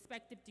the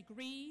respective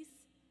degrees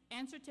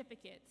and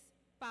certificates,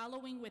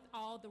 following with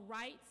all the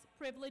rights,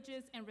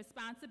 privileges, and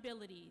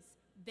responsibilities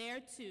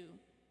thereto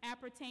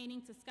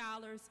appertaining to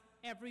scholars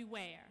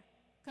everywhere.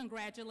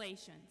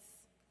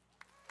 Congratulations.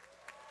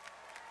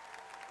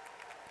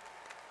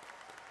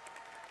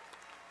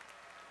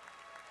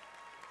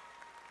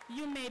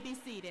 You may be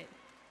seated.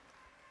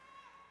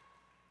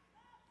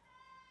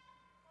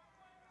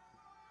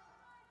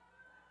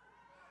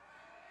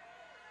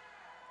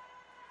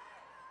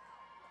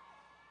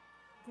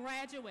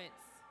 Graduates,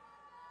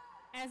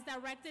 as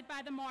directed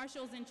by the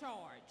marshals in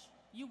charge,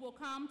 you will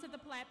come to the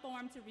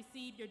platform to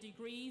receive your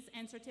degrees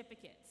and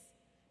certificates.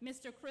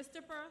 Mr.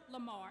 Christopher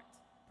Lamart,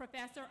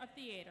 Professor of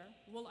Theater,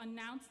 will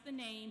announce the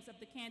names of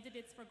the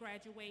candidates for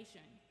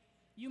graduation.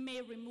 You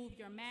may remove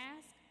your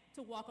mask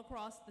to walk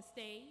across the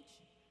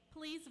stage.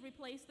 Please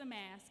replace the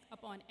mask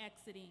upon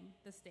exiting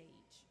the stage.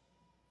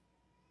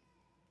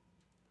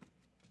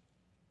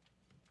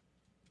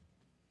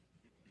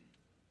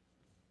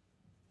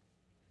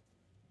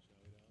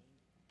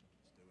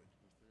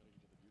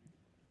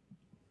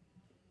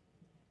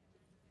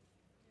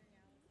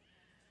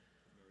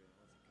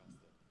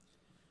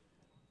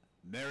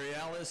 Mary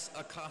Alice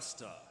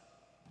Acosta.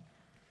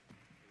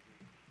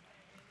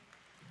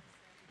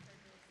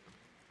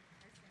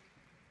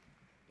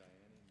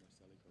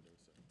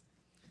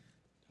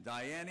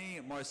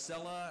 Diane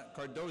Marcela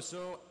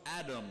Cardoso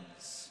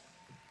Adams.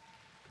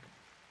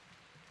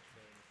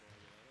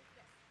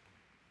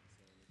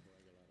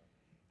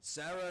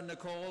 Sarah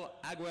Nicole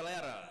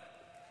Aguilera.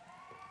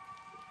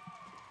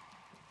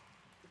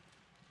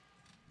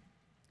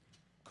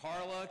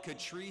 Carla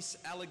Catrice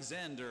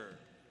Alexander.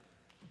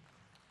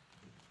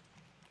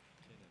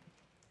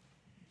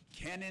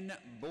 Kenan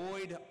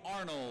Boyd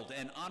Arnold,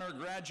 an honor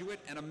graduate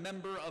and a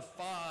member of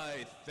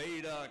Phi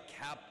Theta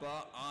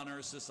Kappa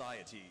Honor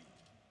Society.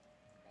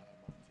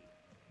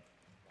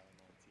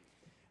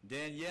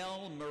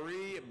 Danielle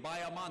Marie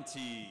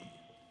Biamonte.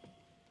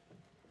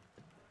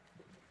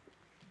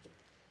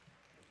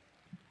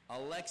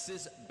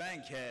 Alexis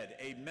Bankhead,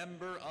 a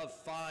member of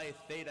Phi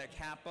Theta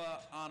Kappa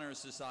Honor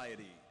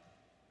Society.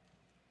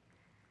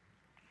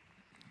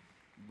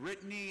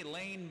 Brittany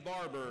Lane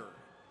Barber,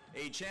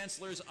 a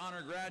Chancellor's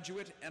Honor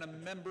graduate and a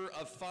member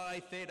of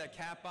Phi Theta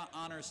Kappa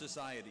Honor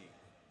Society.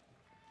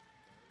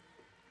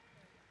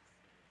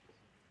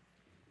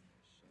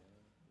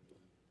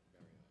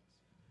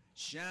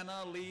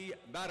 Shanna Lee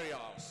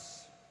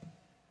Barrios.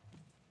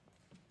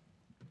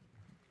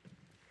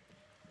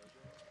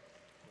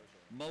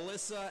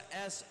 Melissa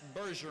S.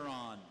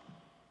 Bergeron.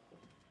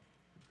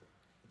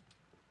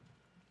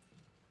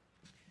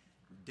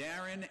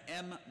 Darren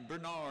M.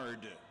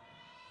 Bernard.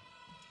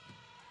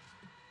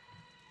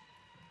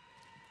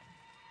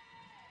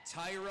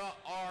 Tyra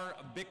R.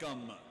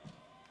 Bickham.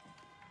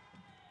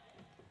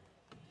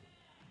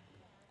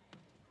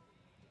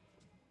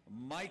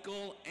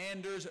 Michael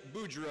Anders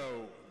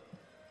Boudreau.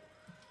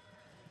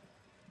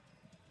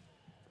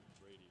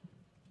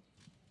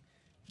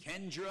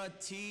 Kendra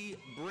T.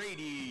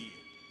 Brady.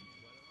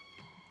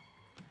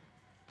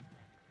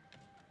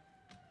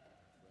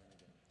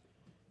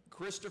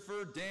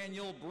 Christopher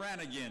Daniel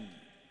Brannigan.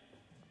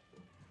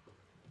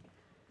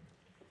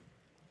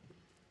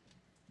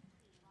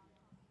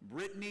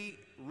 Brittany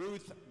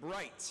Ruth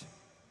Bright.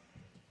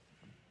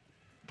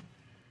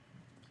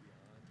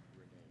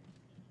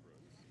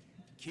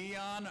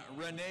 Keon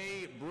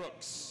Renee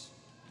Brooks.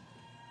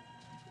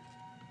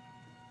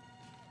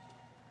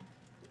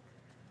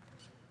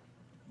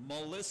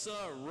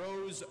 Melissa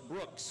Rose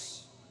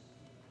Brooks.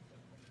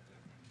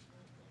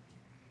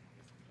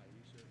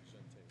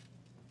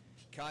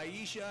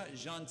 Kaisha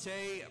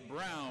Jante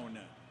Brown.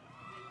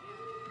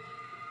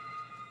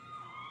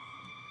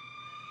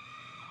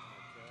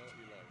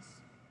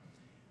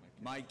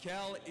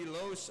 Michael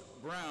Elos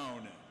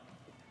Brown.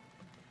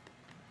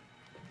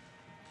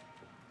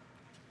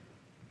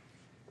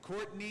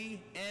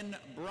 Courtney N.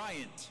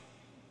 Bryant.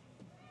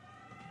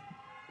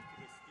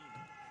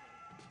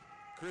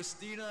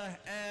 Christina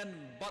Ann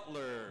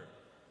Butler.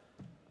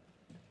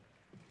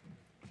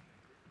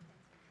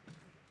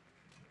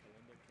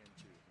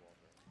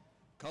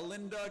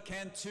 Kalinda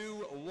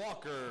Cantu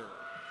Walker.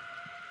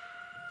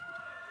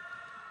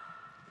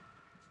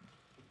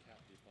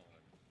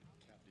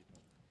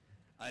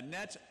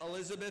 Annette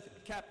Elizabeth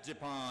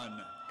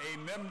Capdipon, a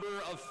member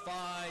of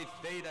Phi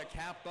Theta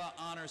Kappa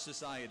Honor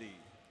Society.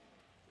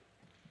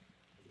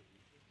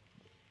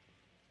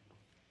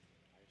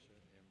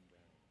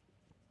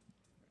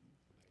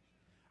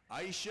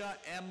 Aisha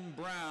M.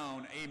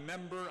 Brown, a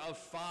member of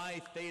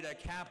Phi Theta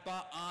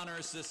Kappa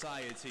Honor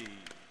Society.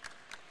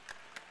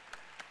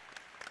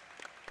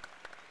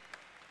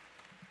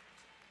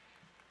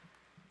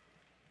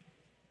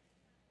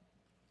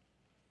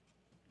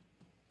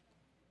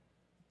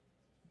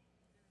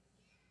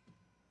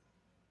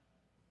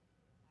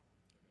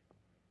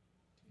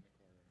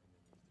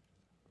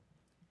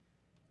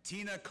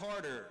 Tina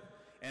Carter,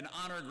 an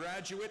honor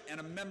graduate and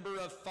a member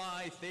of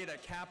Phi Theta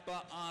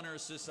Kappa Honor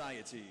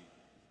Society.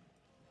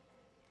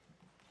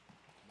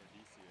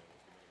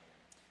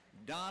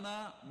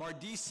 Donna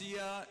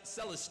Mardicia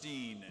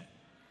Celestine.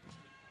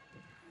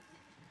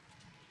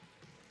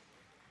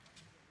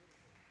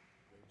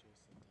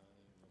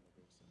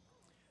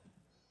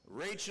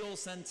 Rachel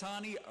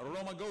Santani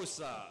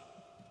Romagosa.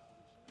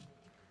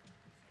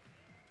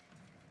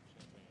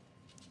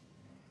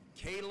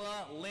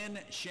 Kayla Lynn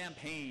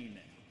Champagne.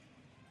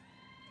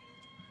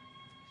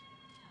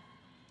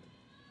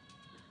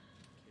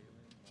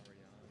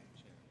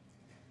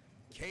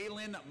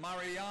 Kaylin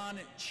Marianne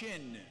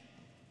Chin.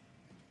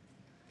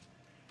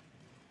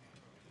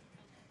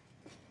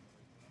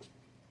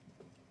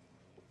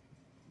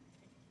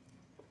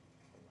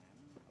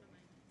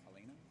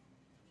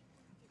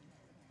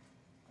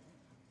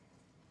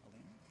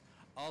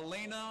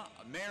 Elena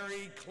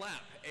Mary Clapp,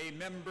 a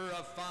member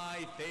of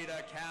Phi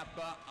Theta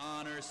Kappa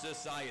Honor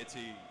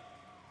Society.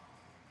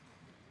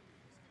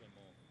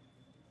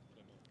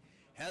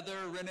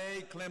 Heather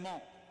Renee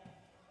Clement.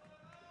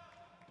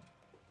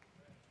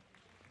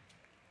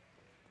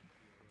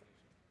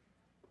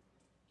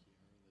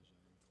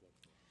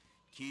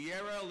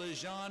 Kiera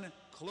Lejean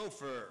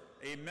Clofer,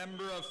 a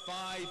member of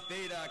Phi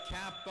Theta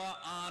Kappa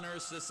Honor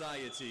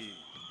Society.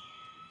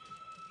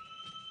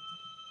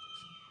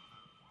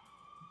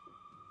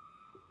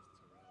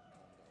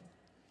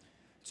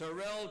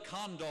 Terrell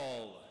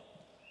Condal.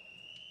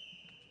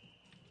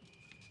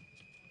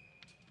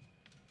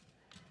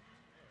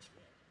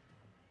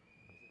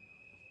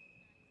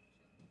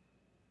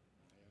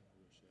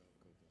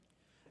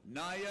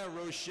 Naya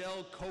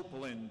Rochelle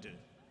Copeland.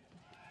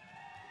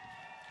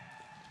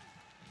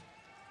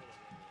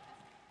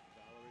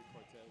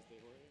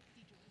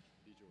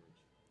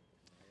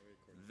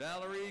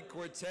 Valerie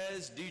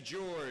Cortez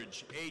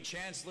DeGeorge, a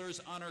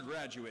Chancellor's Honor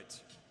Graduate.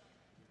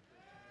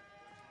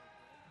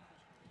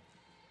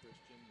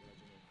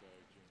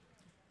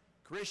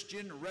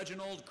 Christian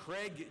Reginald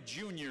Craig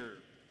Jr.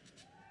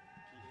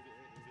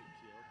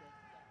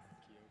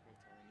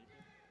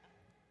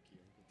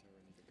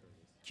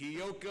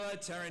 Kioka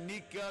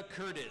Taranika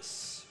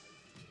Curtis.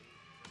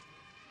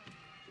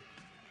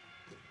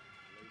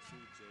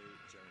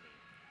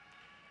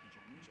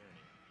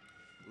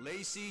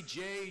 Lacey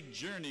J.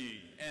 Journey,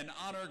 an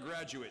honor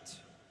graduate.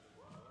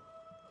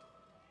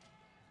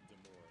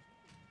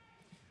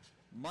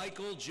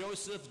 Michael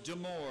Joseph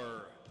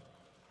Demore.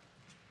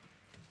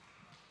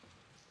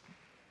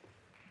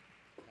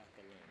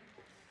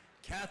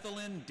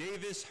 Kathleen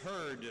Davis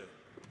Hurd.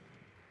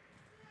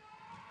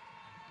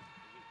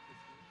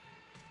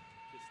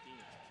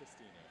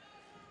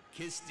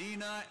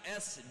 Christina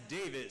S.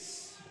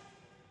 Davis.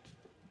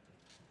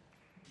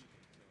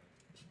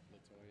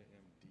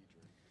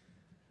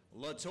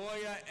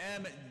 Latoya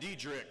M.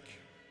 Diedrich.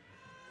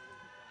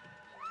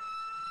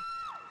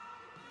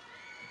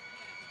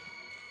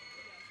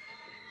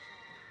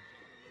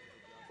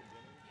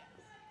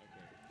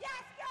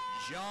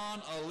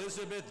 John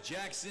Elizabeth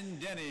Jackson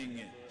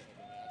Denning,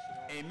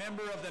 a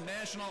member of the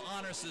National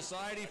Honor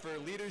Society for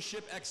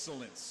Leadership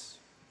Excellence.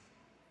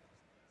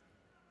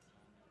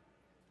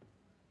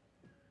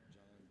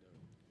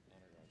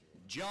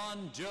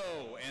 John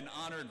Doe, an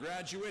honor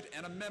graduate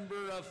and a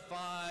member of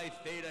Phi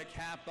Theta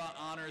Kappa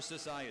Honor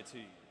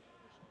Society.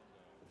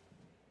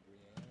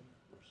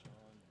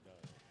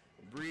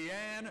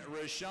 Brianne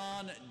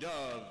Rashawn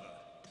Dove.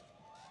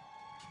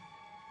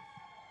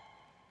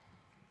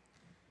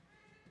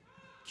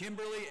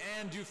 Kimberly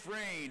Ann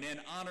Dufresne, an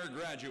honor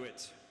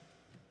graduate.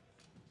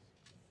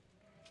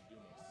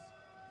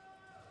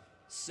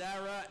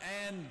 Sarah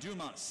Ann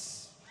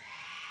Dumas.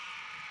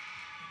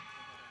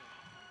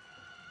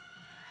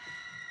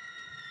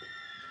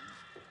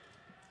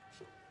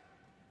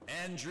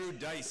 Andrew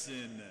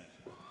Dyson.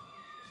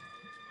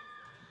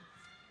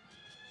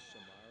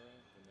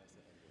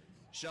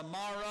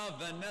 Shamara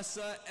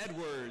Vanessa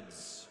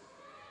Edwards.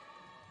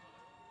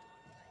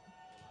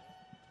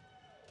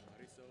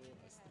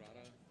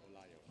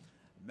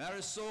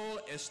 Marisol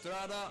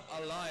Estrada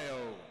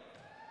Alayo.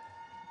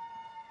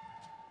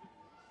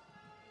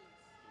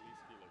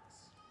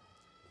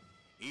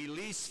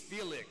 Elise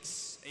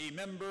Felix, a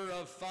member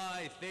of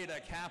Phi Theta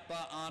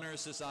Kappa Honor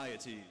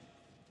Society.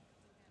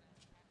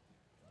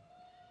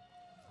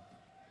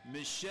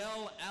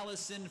 Michelle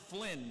Allison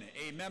Flynn,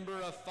 a member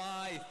of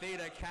Phi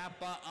Theta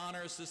Kappa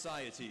Honor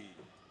Society.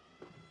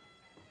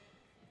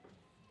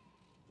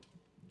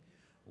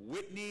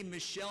 Whitney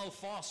Michelle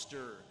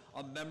Foster,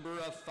 a member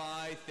of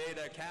Phi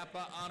Theta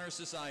Kappa Honor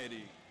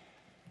Society.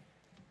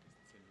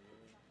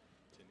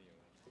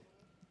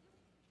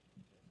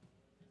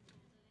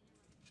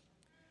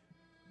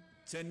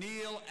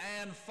 Tennille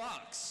Ann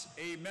Fox,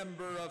 a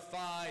member of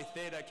Phi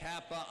Theta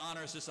Kappa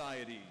Honor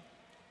Society.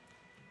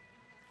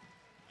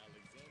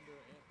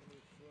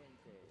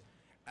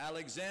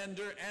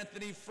 Alexander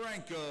Anthony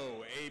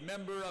Franco, a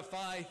member of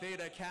Phi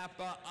Theta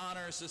Kappa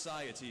Honor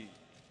Society.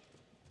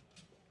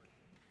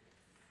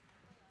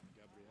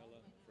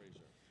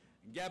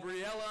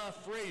 Gabriella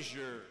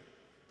Frazier.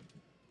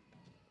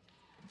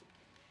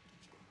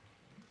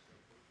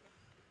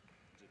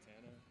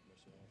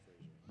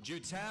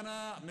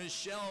 Jutana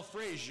Michelle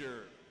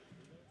Frazier.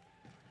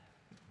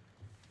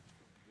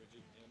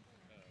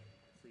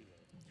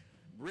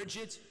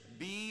 Bridget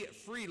B.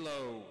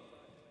 Freelow.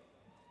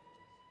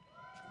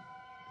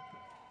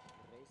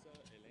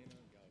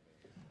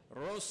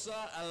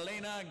 Rosa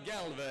Elena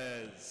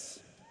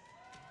Galvez.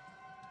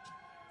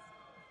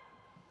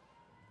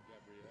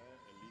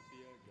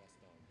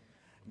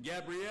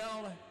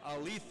 Gabrielle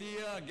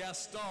Alethea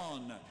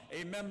Gaston,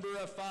 a member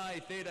of Phi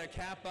Theta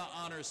Kappa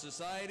Honor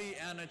Society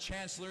and a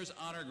Chancellor's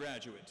Honor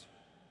Graduate.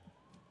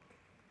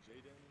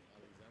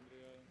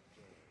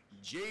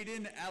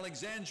 Jaden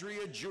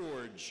Alexandria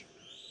George.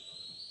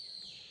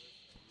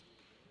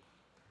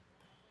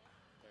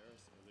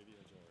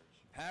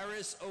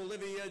 Paris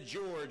Olivia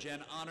George,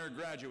 an honor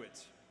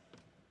graduate.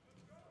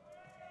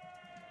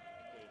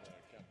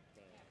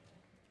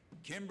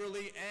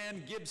 Kimberly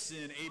Ann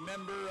Gibson, a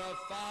member of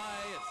Phi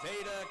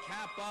Theta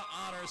Kappa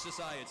Honor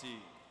Society.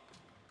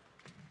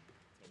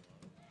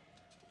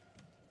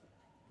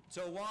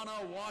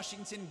 Tawana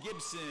Washington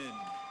Gibson,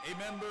 a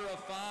member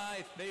of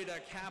Phi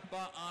Theta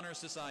Kappa Honor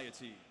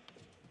Society.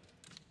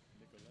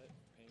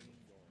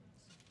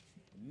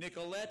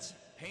 Nicolette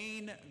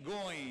Payne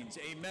Goins,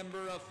 a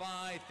member of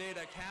Phi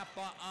Theta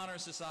Kappa Honor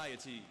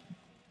Society.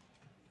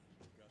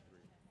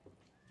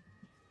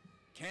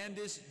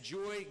 Candace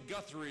Joy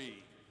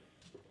Guthrie.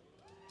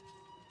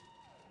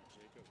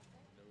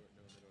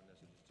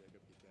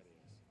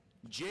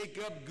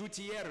 Jacob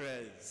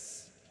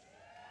Gutierrez.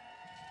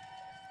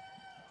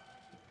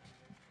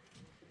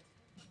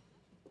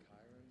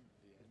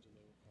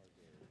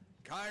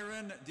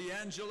 Kyron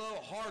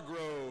D'Angelo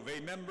Hargrove,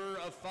 a member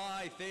of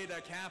Phi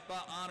Theta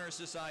Kappa Honor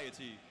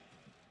Society.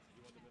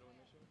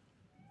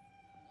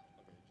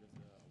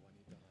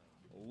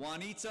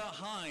 Juanita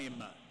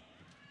Heim.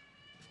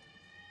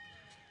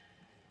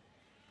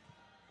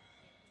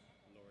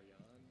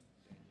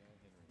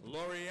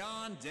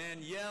 Lorianne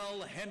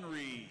Danielle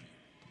Henry.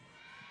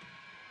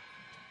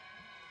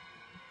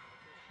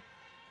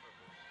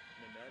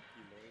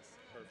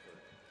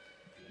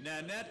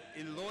 Nanette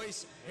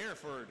Eloise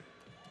Hereford.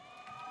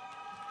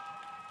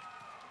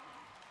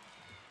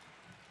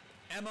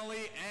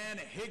 Emily Ann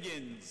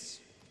Higgins.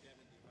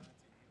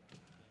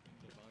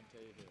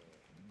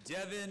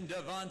 Devin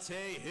Devante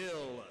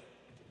Hill.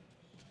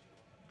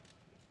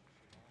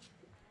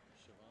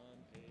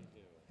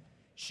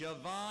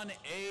 Siobhan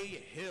A.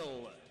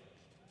 Hill.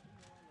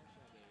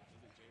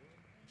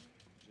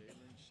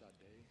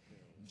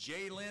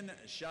 Jalen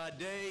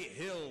Sade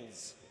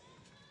Hills.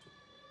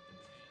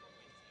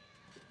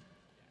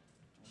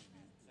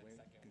 Good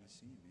to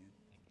see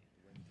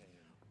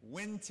you,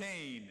 man.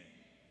 Wintane.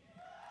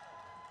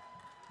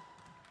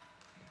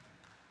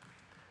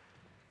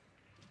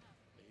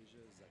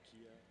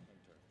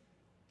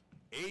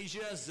 Asia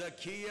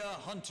Zakia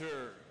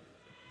Hunter.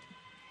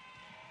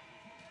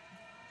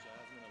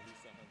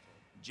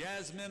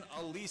 Jasmine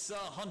Alisa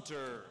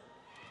Hunter.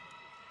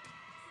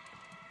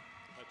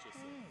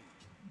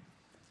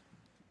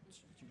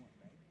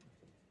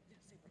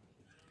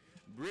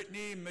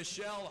 Brittany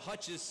Michelle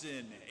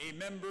Hutchison, a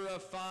member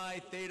of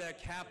Phi Theta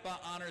Kappa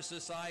Honor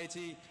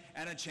Society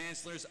and a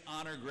Chancellor's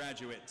Honor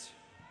Graduate.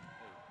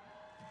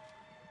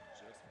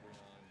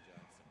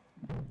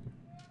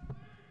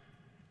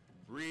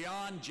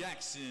 Breon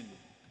Jackson.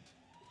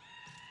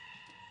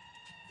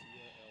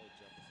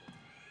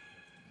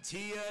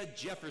 Tia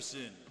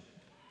Jefferson.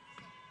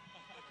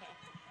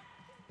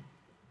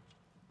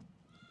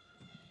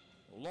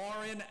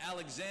 Lauren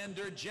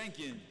Alexander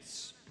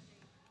Jenkins.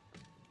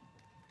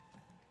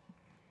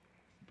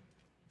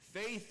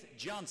 Faith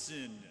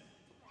Johnson.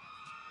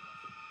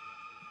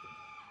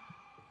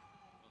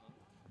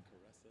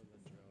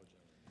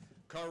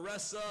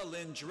 Caressa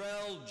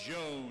Lindrell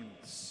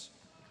Jones.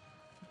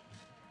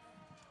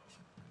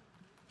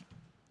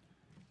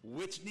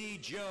 Whitney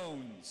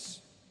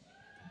Jones.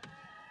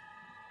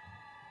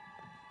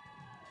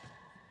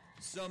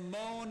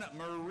 Simone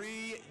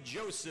Marie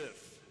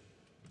Joseph.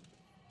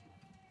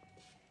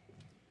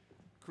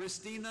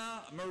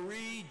 Christina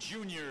Marie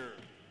Jr.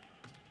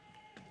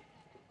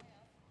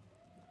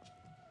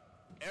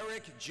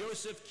 Eric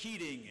Joseph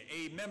Keating,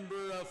 a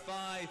member of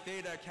Phi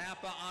Theta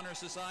Kappa Honor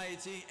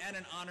Society and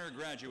an honor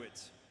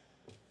graduate.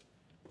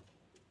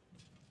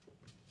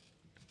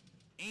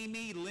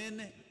 Amy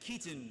Lynn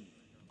Keaton.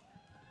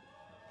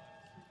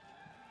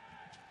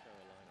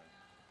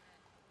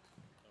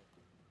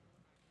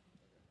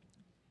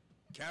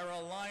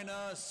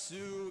 Carolina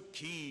Sue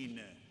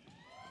Keene.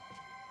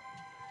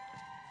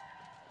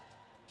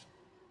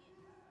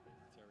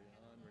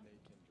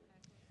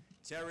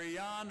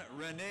 Terrian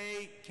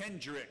Renee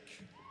Kendrick.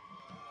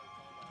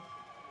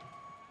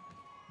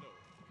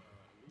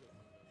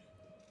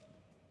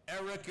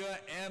 Erica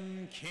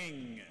M.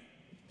 King.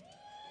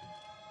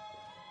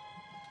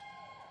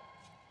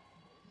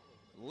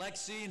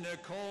 Lexi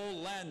Nicole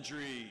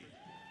Landry.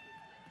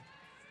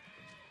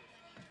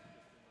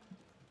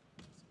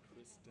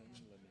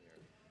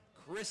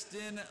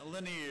 Kristen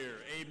Lanier,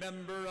 a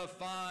member of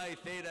Phi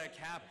Theta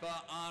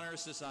Kappa Honor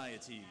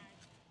Society.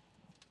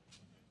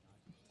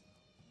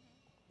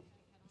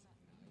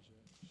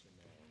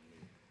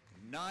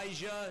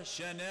 Nija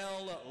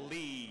Chanel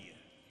Lee.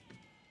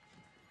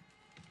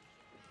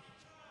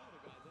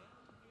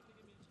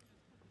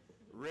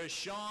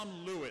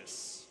 Rashawn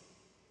Lewis.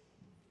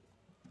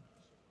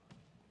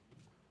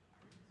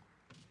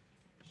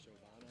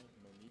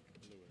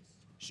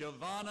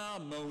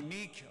 Shavana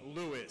Monique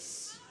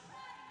Lewis.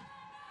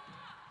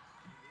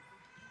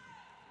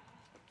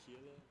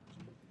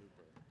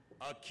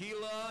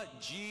 Akila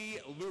G.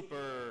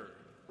 Looper.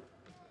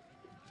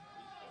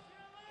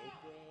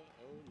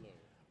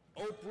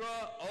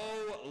 Oprah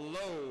O.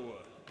 Lowe.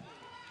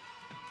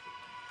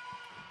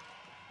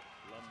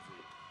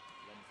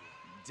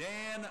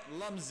 Dan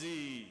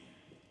Lumsey.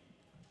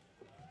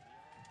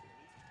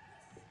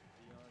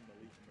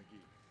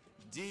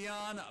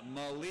 Dion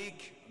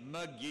Malik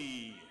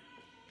McGee.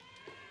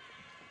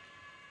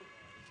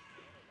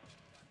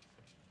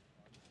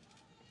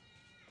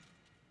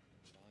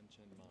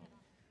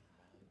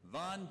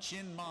 Van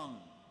Chin Mong.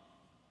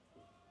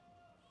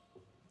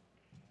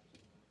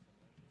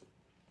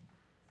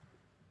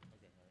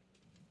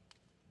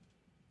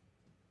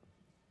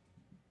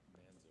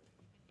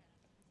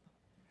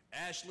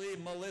 Ashley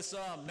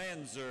Melissa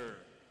Manzer.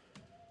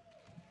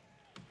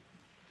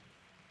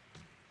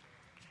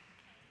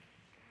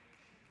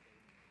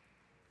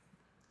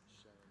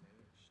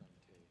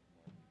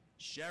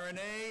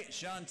 Sharonay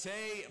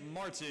Shantae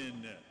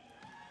Martin.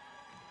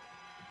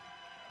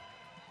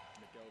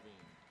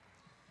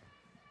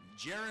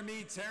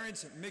 Jeremy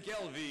Terrence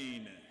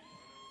McElveen.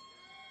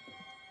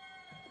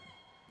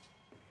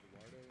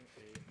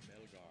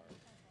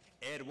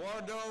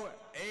 Eduardo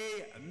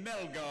A.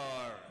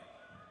 Melgar.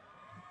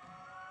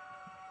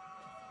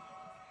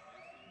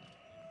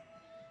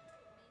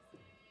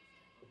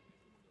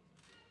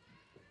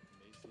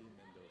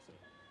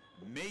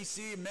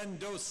 Macy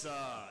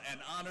Mendoza, an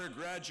honor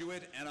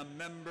graduate and a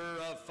member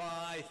of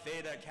Phi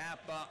Theta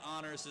Kappa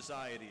Honor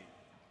Society.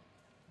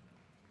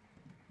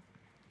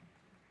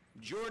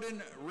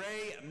 Jordan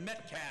Ray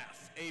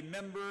Metcalf, a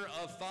member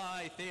of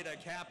Phi Theta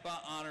Kappa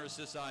Honor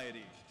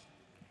Society.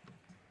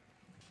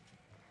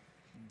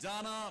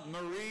 Donna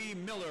Marie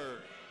Miller.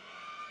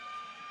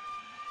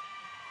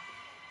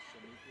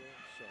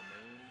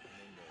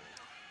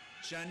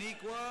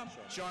 Shaniqua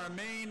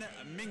Charmaine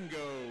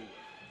Mingo.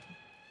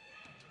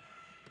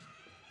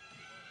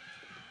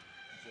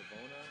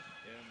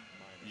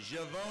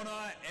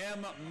 Javona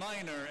M.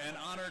 Minor, an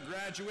honor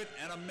graduate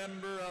and a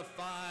member of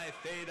Phi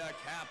Theta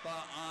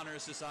Kappa Honor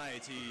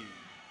Society.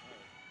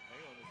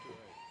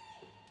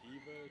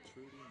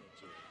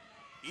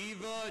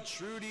 Eva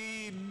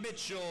Trudy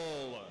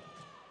Mitchell.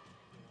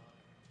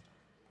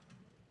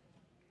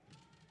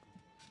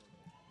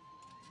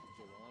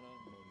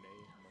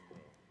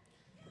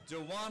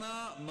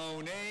 Dewana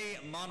Monet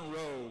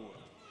Monroe.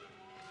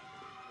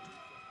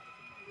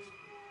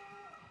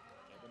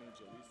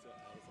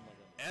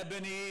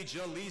 Ebony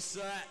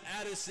Jalisa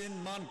Addison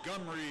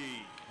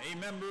Montgomery, a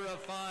member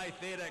of Phi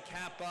Theta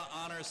Kappa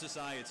Honor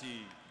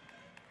Society.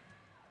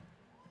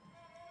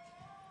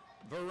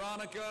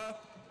 Veronica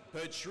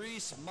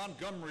Patrice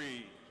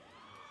Montgomery.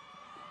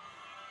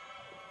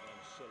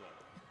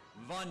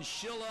 Von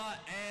Schilla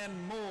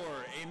Ann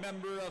Moore, a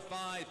member of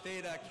Phi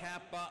Theta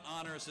Kappa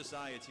Honor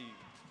Society.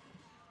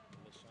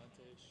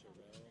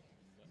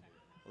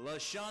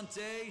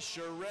 Lashante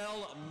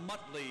Sherelle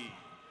Mutley.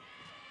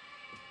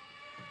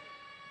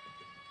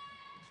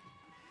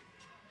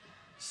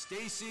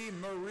 Stacy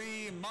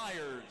Marie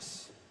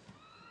Myers.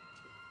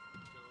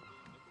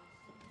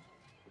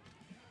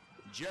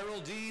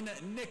 Geraldine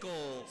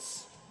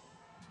Nichols.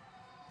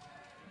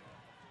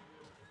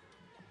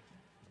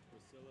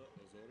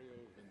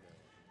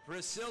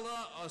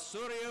 Priscilla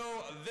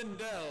Osorio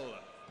Vindel.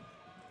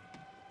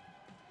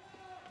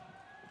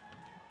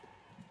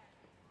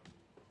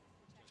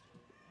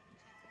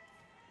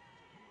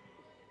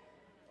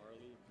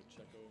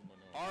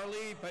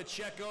 Arlie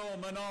Pacheco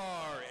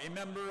Manar, a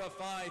member of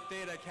Phi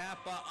Theta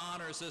Kappa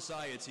Honor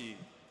Society.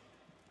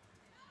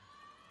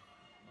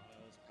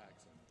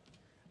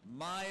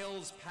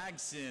 Miles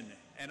Pagson,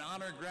 an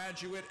honor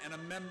graduate and a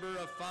member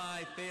of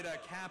Phi Theta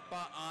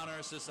Kappa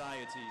Honor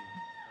Society.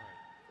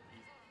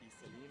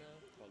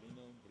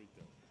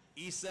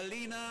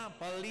 Iselina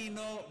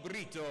Paulino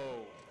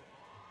Brito.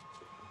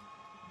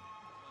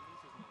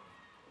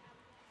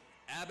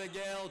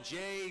 Abigail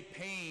J.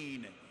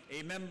 Payne,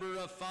 a member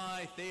of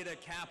Phi Theta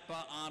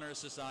Kappa Honor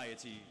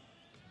Society.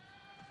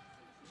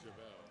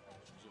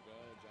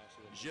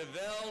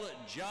 Javel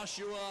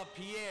Joshua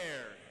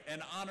Pierre,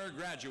 an honor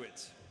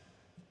graduate.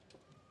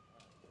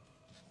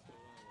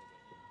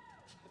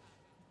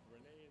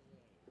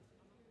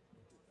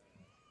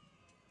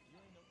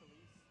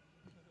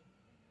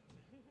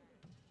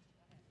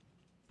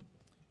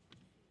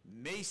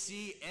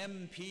 Macy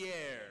M.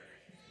 Pierre.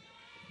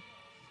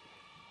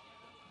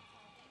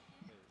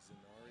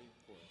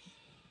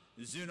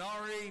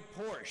 Zunari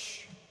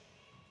Porsche.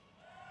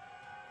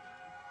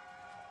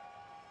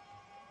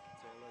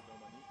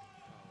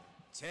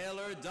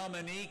 Taylor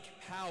Dominique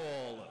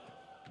Powell.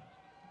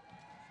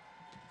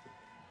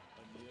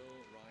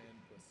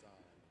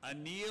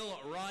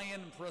 Anil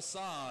Ryan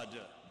Prasad.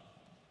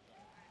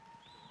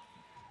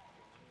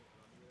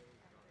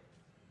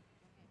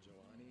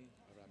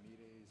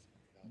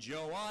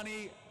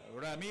 Joanny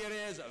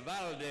Ramirez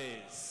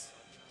Valdez.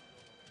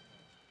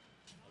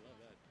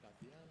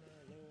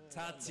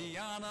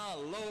 Tatiana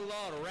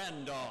Lola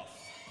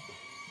Randolph.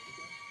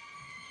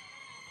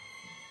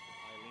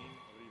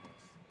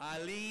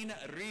 Eileen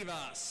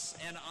Rivas,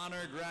 an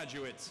honor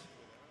graduate.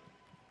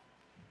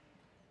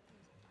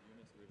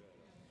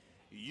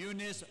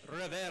 Eunice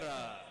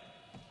Rivera.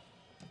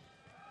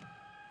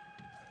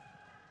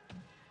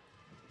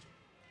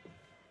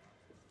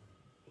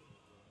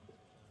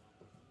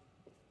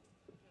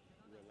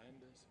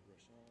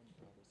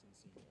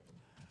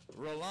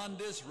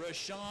 Rolandis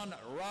Rashawn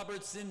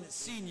Robertson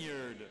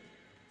Sr.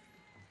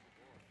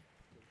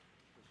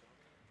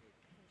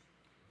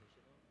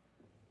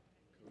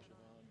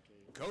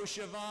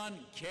 Koshavan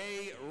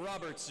K.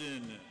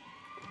 Robertson.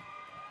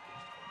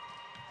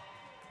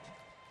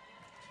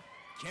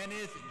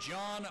 Kenneth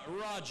John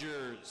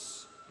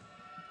Rogers.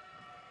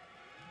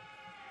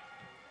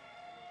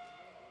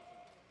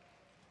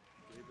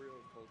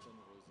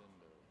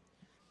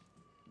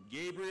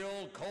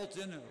 Gabriel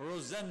Colton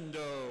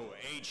Rosendo,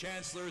 a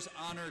Chancellor's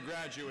Honor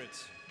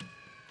graduate.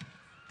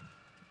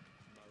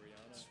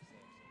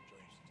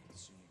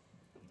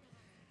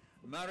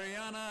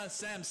 Mariana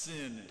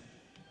Sampson.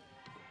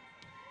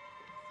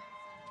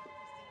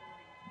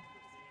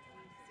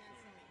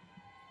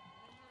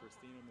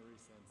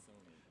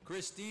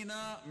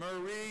 Christina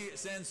Marie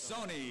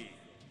Sansoni.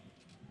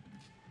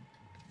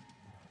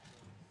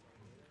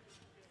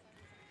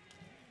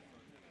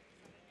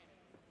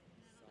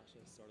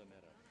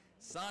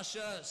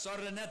 Sasha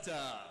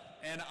Sardanetta,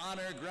 an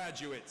honor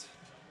graduate.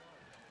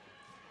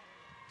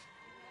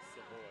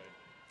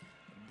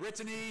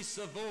 Brittany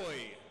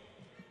Savoy.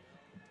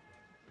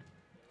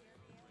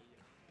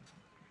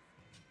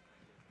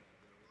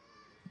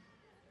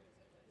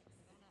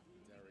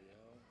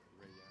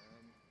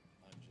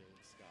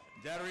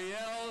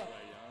 Darielle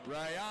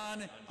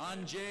Ryan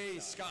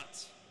Anjay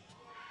Scott.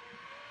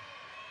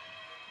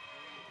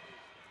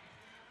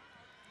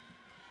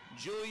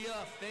 Julia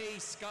Faye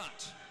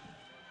Scott.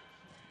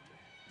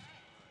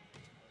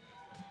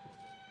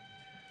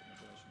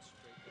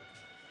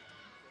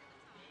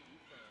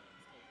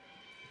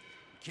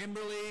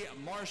 Kimberly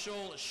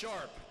Marshall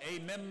Sharp, a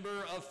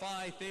member of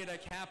Phi Theta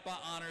Kappa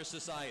Honor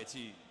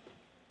Society.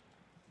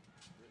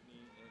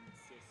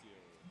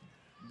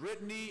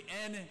 Brittany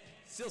N.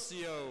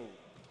 Silcio.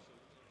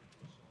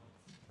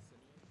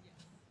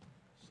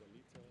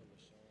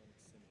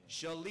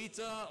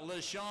 Shalita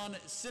LaShawn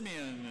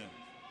Simeon.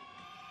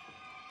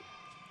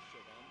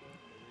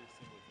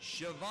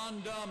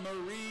 Shavonda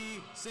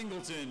Marie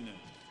Singleton.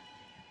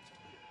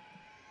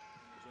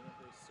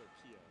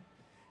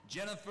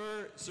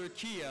 Jennifer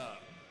Surkia.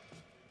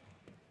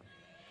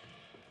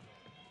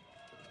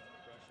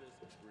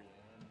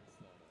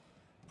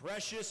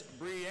 Precious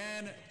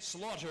Brianne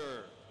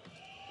Slaughter.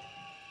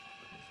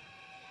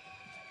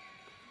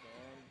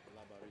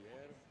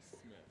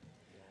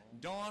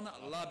 Dawn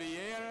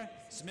Labiere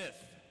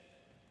Smith.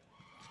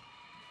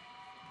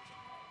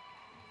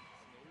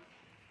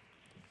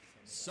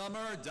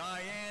 Summer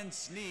Diane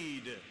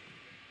Sneed.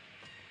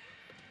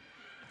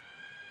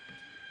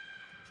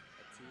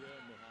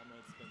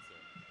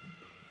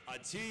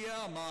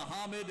 Atiya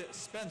Muhammad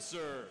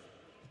Spencer.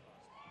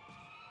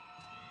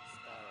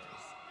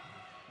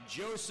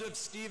 Joseph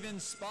Stephen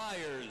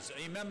Spires,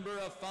 a member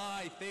of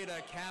Phi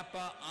Theta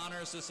Kappa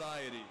Honor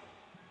Society.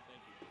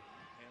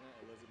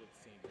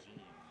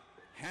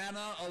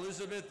 Hannah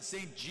Elizabeth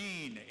St.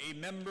 Jean, a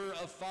member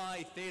of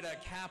Phi Theta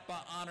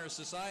Kappa Honor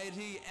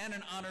Society and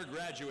an honor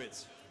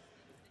graduate.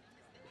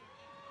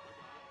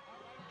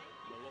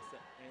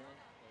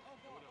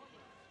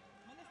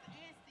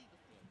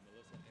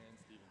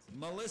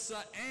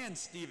 Melissa Ann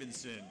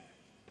Stevenson.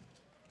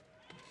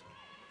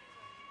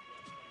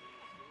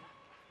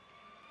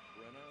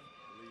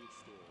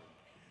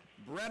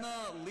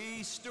 Brenna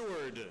Lee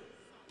Stewart.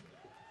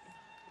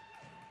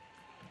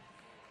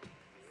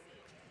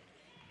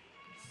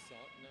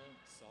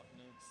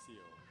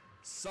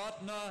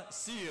 Satna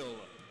Seal.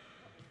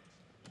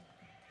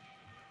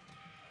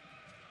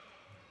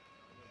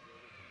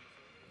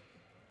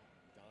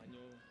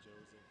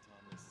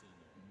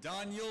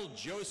 Daniel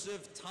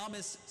Joseph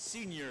Thomas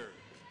Sr.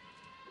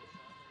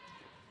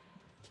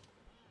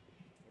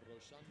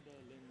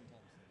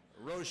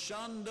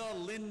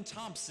 Roshonda Lynn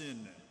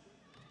Thompson.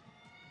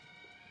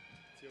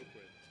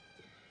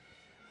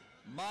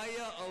 Maya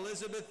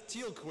Elizabeth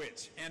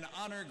Tealquit, an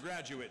honor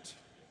graduate.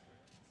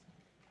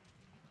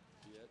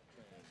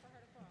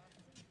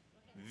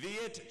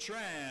 Viet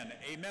Tran,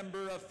 a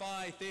member of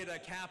Phi Theta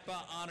Kappa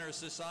Honor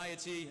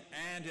Society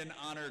and an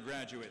honor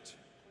graduate.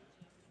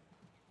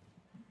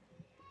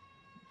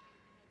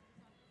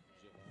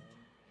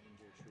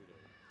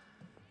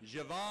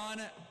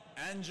 Javon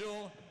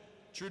Angel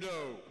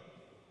Trudeau.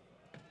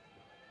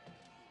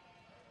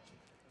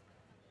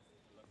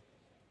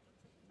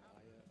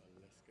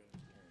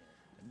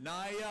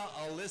 Naya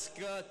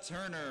Aliska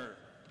Turner.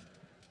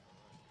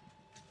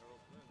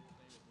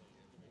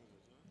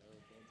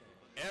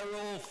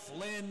 Errol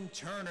Flynn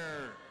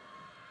Turner.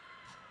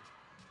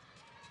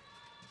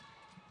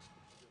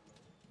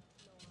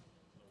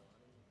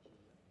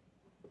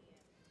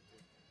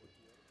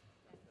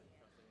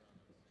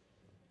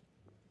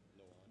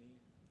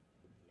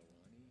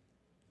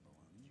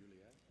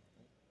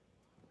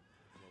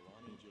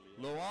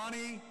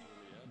 Loani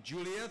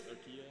Juliet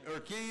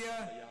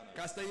Urquilla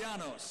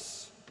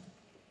Castellanos.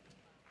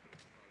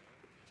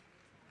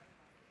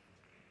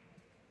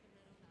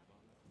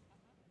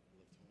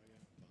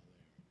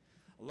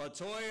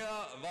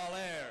 Latoya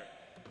Valer.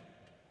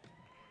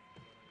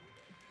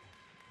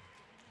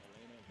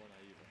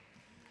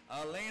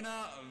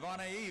 Elena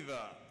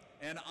Vonaiva,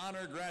 an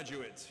honor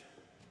graduate.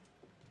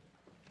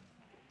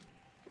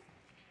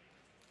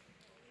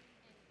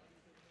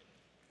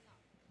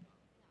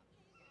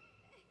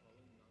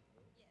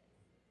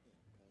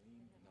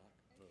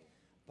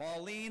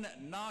 Pauline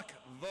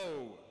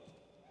Knock-Vo.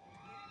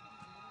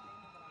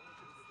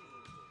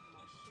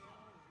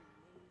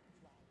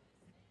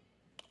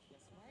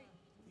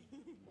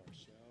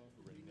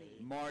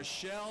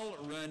 Marshall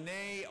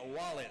Renee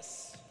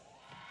Wallace.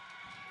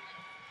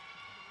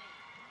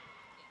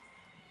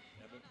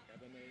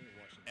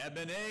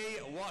 Ebony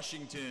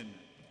Washington.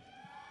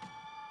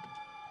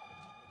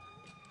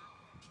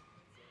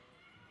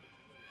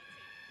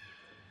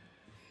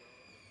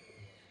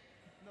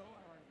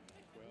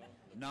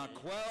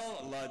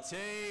 Naquel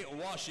Latte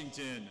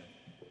Washington.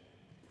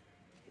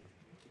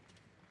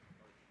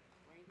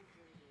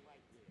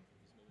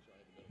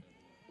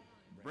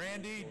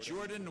 Brandy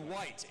Jordan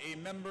White, a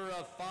member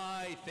of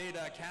Phi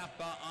Theta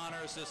Kappa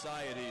Honor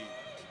Society.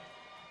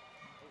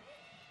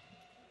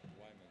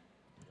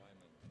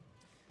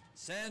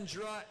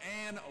 Sandra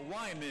Ann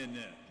Wyman.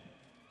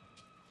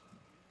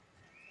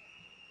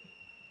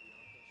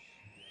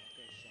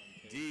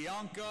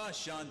 Dianca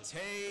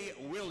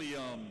Shantae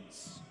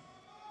Williams.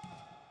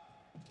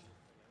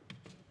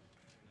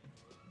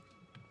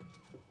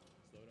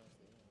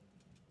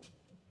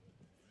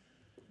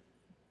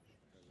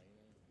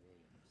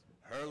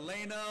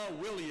 Helena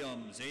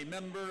Williams, a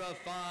member of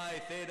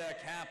Phi Theta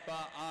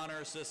Kappa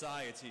Honor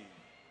Society.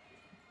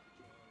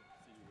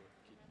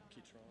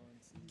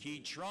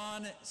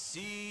 Ketron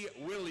C.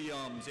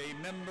 Williams,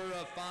 a member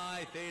of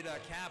Phi Theta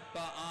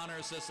Kappa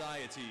Honor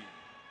Society.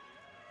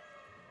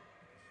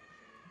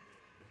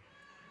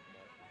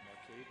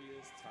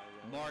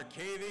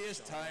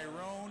 Marcavius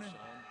Tyrone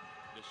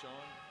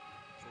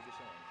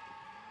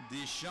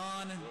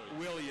Deshaun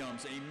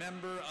Williams, a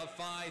member of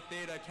Phi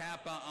Theta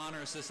Kappa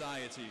Honor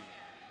Society.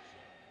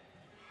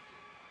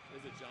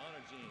 Is it John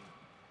or Jean?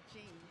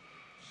 Jean.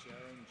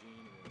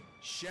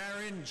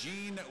 Sharon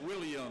Jean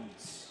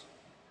Williams.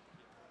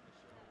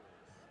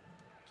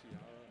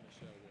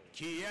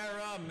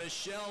 Kiara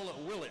Michelle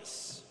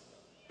Willis.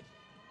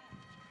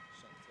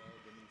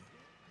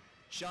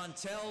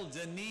 Chantel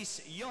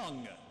Denise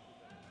Young.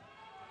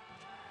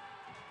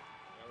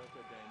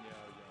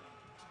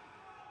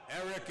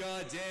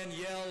 Erica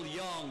Danielle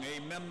Young, a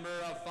member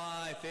of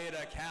Phi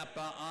Theta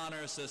Kappa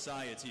Honor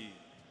Society.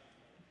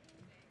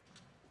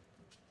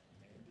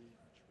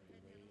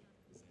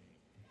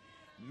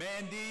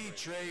 Mandy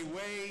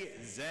Treyway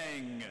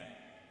Zhang.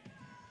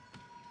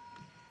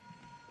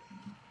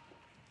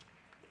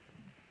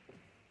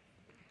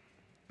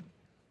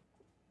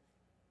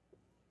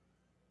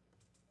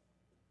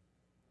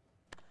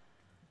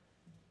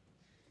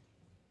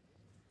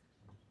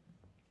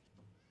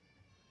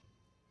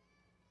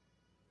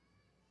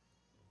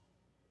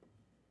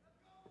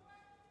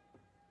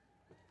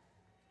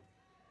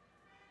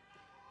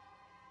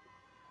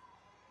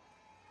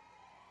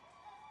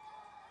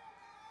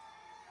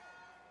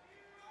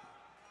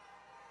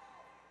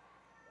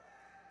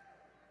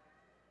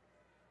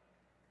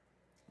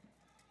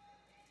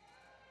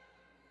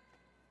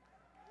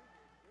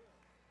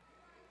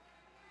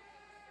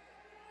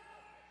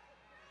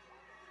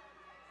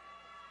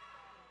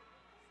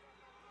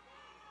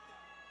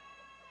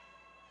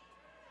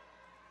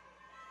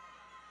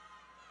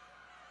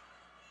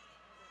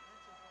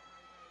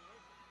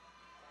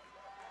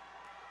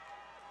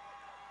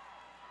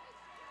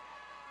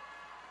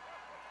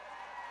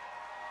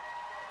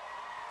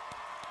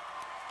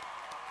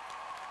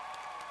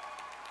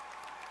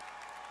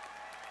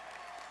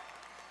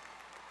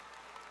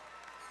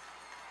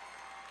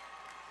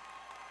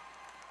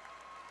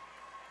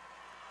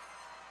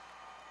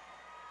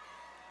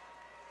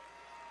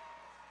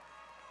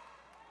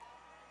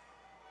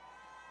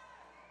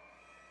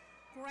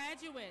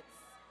 Graduates,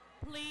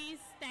 please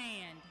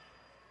stand.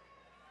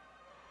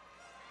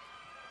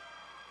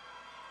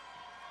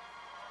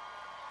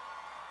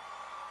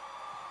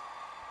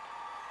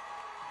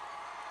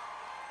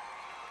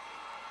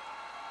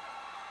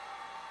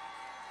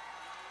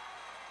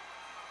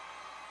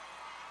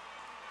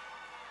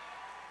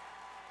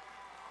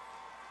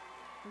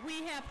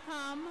 We have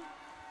come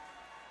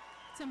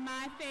to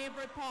my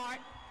favorite part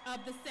of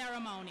the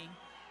ceremony,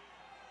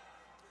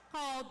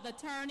 called the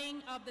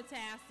turning of the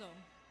tassel.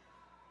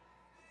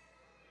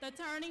 The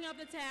turning of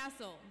the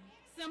tassel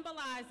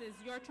symbolizes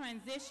your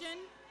transition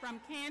from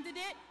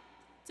candidate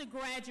to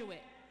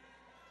graduate.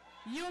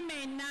 You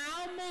may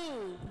now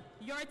move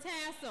your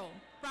tassel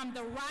from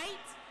the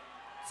right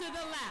to the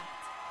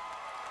left.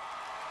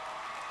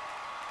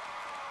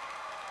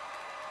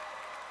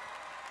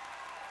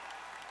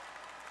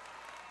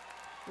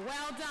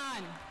 Well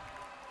done.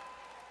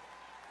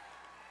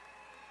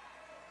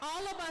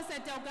 All of us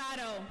at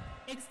Delgado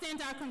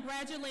extend our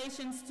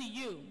congratulations to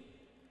you,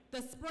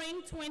 the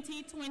Spring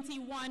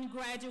 2021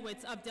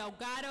 graduates of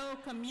Delgado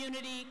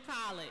Community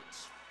College.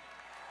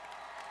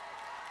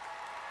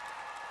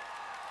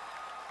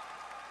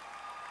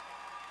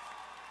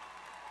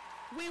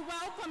 We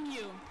welcome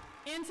you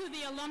into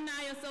the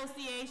Alumni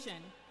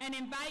Association and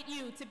invite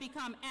you to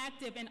become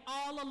active in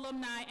all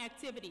alumni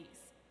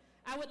activities.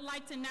 I would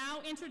like to now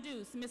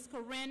introduce Ms.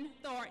 Corinne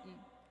Thornton,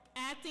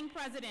 Acting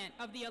President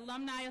of the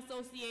Alumni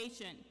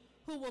Association,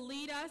 who will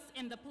lead us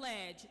in the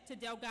pledge to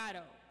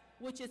Delgado,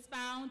 which is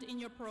found in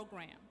your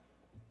program.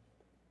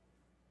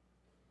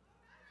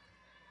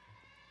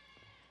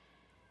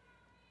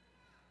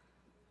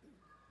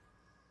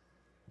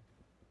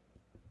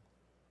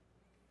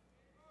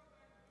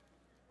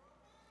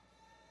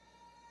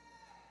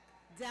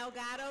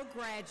 Delgado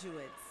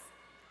graduates,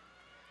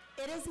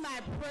 it is my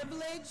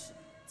privilege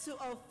to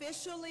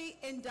officially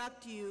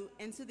induct you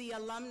into the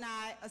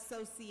Alumni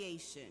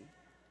Association.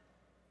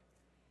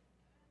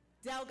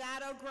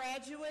 Delgado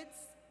graduates,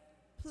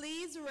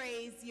 please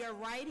raise your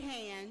right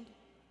hand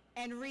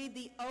and read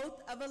the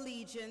oath of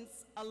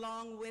allegiance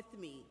along with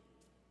me.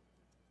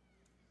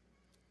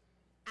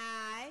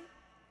 I,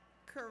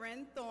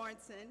 Corinne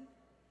Thornton,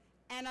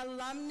 an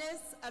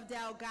alumnus of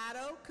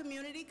Delgado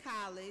Community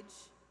College,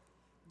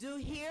 do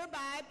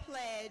hereby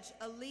pledge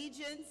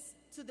allegiance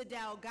to the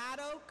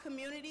Delgado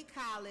Community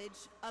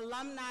College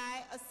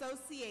Alumni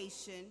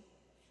Association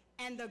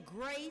and the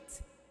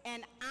great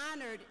and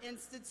honored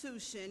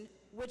institution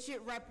which it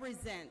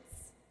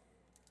represents.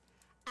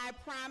 I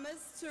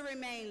promise to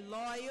remain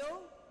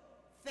loyal,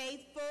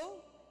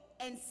 faithful,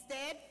 and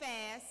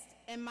steadfast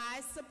in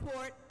my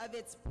support of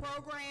its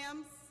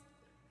programs,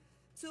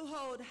 to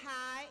hold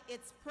high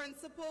its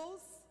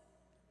principles,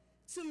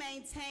 to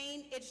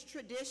maintain its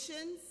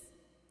traditions,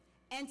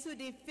 and to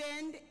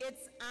defend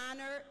its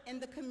honor in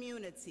the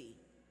community.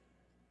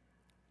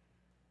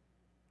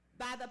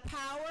 By the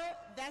power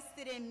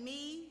vested in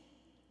me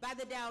by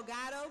the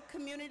Delgado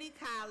Community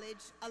College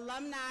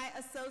Alumni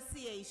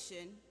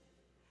Association,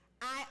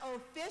 I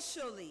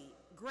officially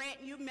grant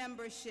you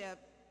membership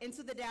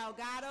into the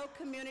Delgado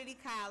Community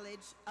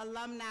College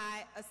Alumni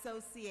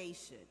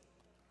Association.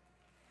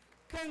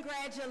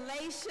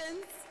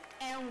 Congratulations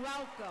and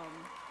welcome.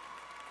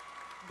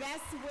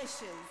 Best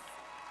wishes.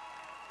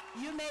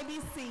 You may be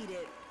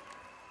seated.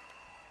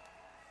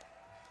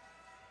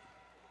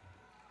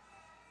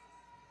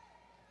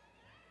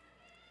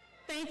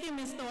 Thank you,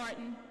 Ms.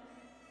 Thornton.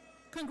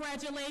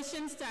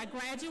 Congratulations to our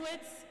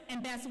graduates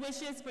and best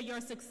wishes for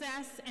your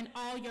success and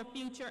all your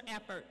future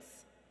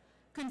efforts.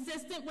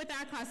 Consistent with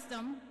our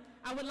custom,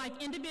 I would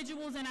like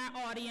individuals in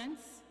our audience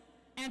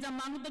and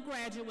among the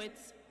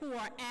graduates who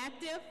are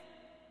active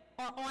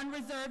or on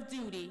reserve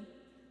duty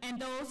and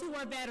those who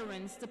are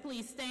veterans to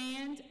please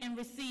stand and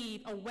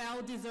receive a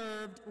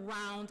well-deserved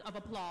round of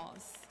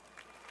applause.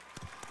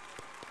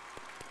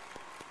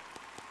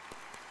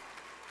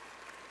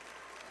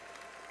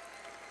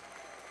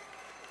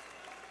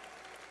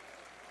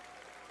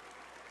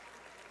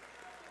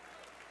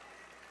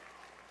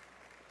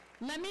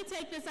 Let me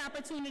take this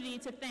opportunity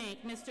to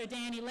thank Mr.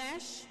 Danny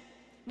Lesh,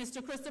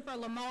 Mr. Christopher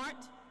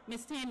Lamart,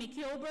 Ms. Tammy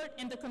Kilbert,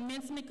 and the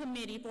Commencement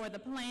Committee for the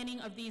planning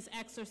of these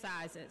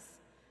exercises.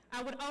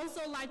 I would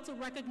also like to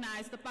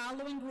recognize the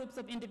following groups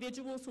of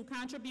individuals who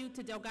contribute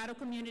to Delgado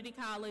Community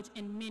College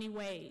in many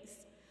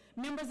ways.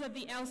 Members of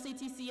the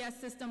LCTCS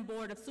System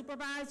Board of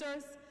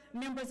Supervisors,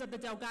 members of the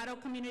Delgado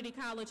Community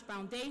College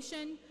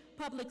Foundation,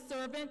 public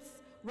servants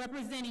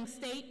representing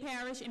state,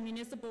 parish, and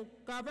municipal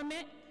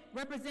government,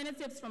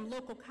 representatives from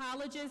local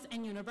colleges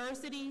and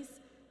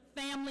universities,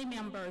 family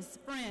members,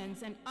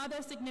 friends, and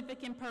other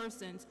significant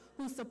persons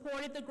who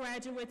supported the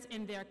graduates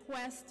in their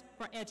quest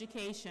for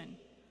education,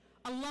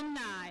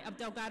 alumni of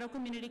Delgado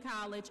Community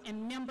College,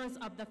 and members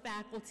of the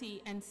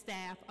faculty and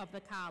staff of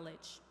the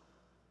college.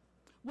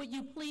 Would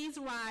you please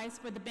rise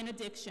for the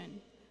benediction?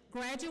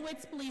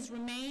 Graduates, please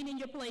remain in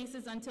your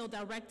places until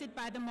directed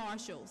by the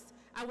marshals.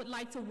 I would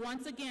like to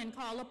once again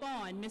call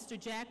upon Mr.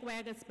 Jack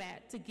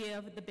Wagaspat to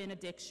give the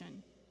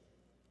benediction.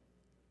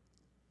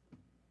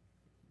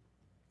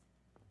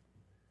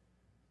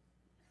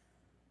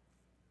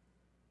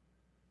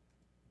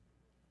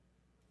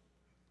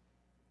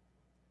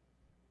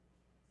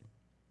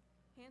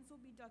 Hansel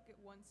B. Duckett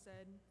once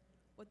said,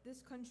 "What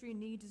this country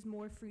needs is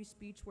more free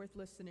speech worth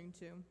listening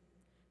to."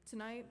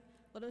 Tonight,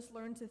 let us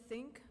learn to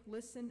think,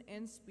 listen,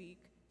 and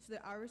speak so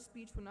that our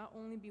speech will not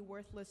only be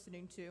worth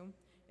listening to,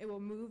 it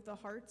will move the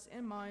hearts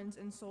and minds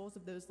and souls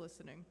of those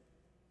listening.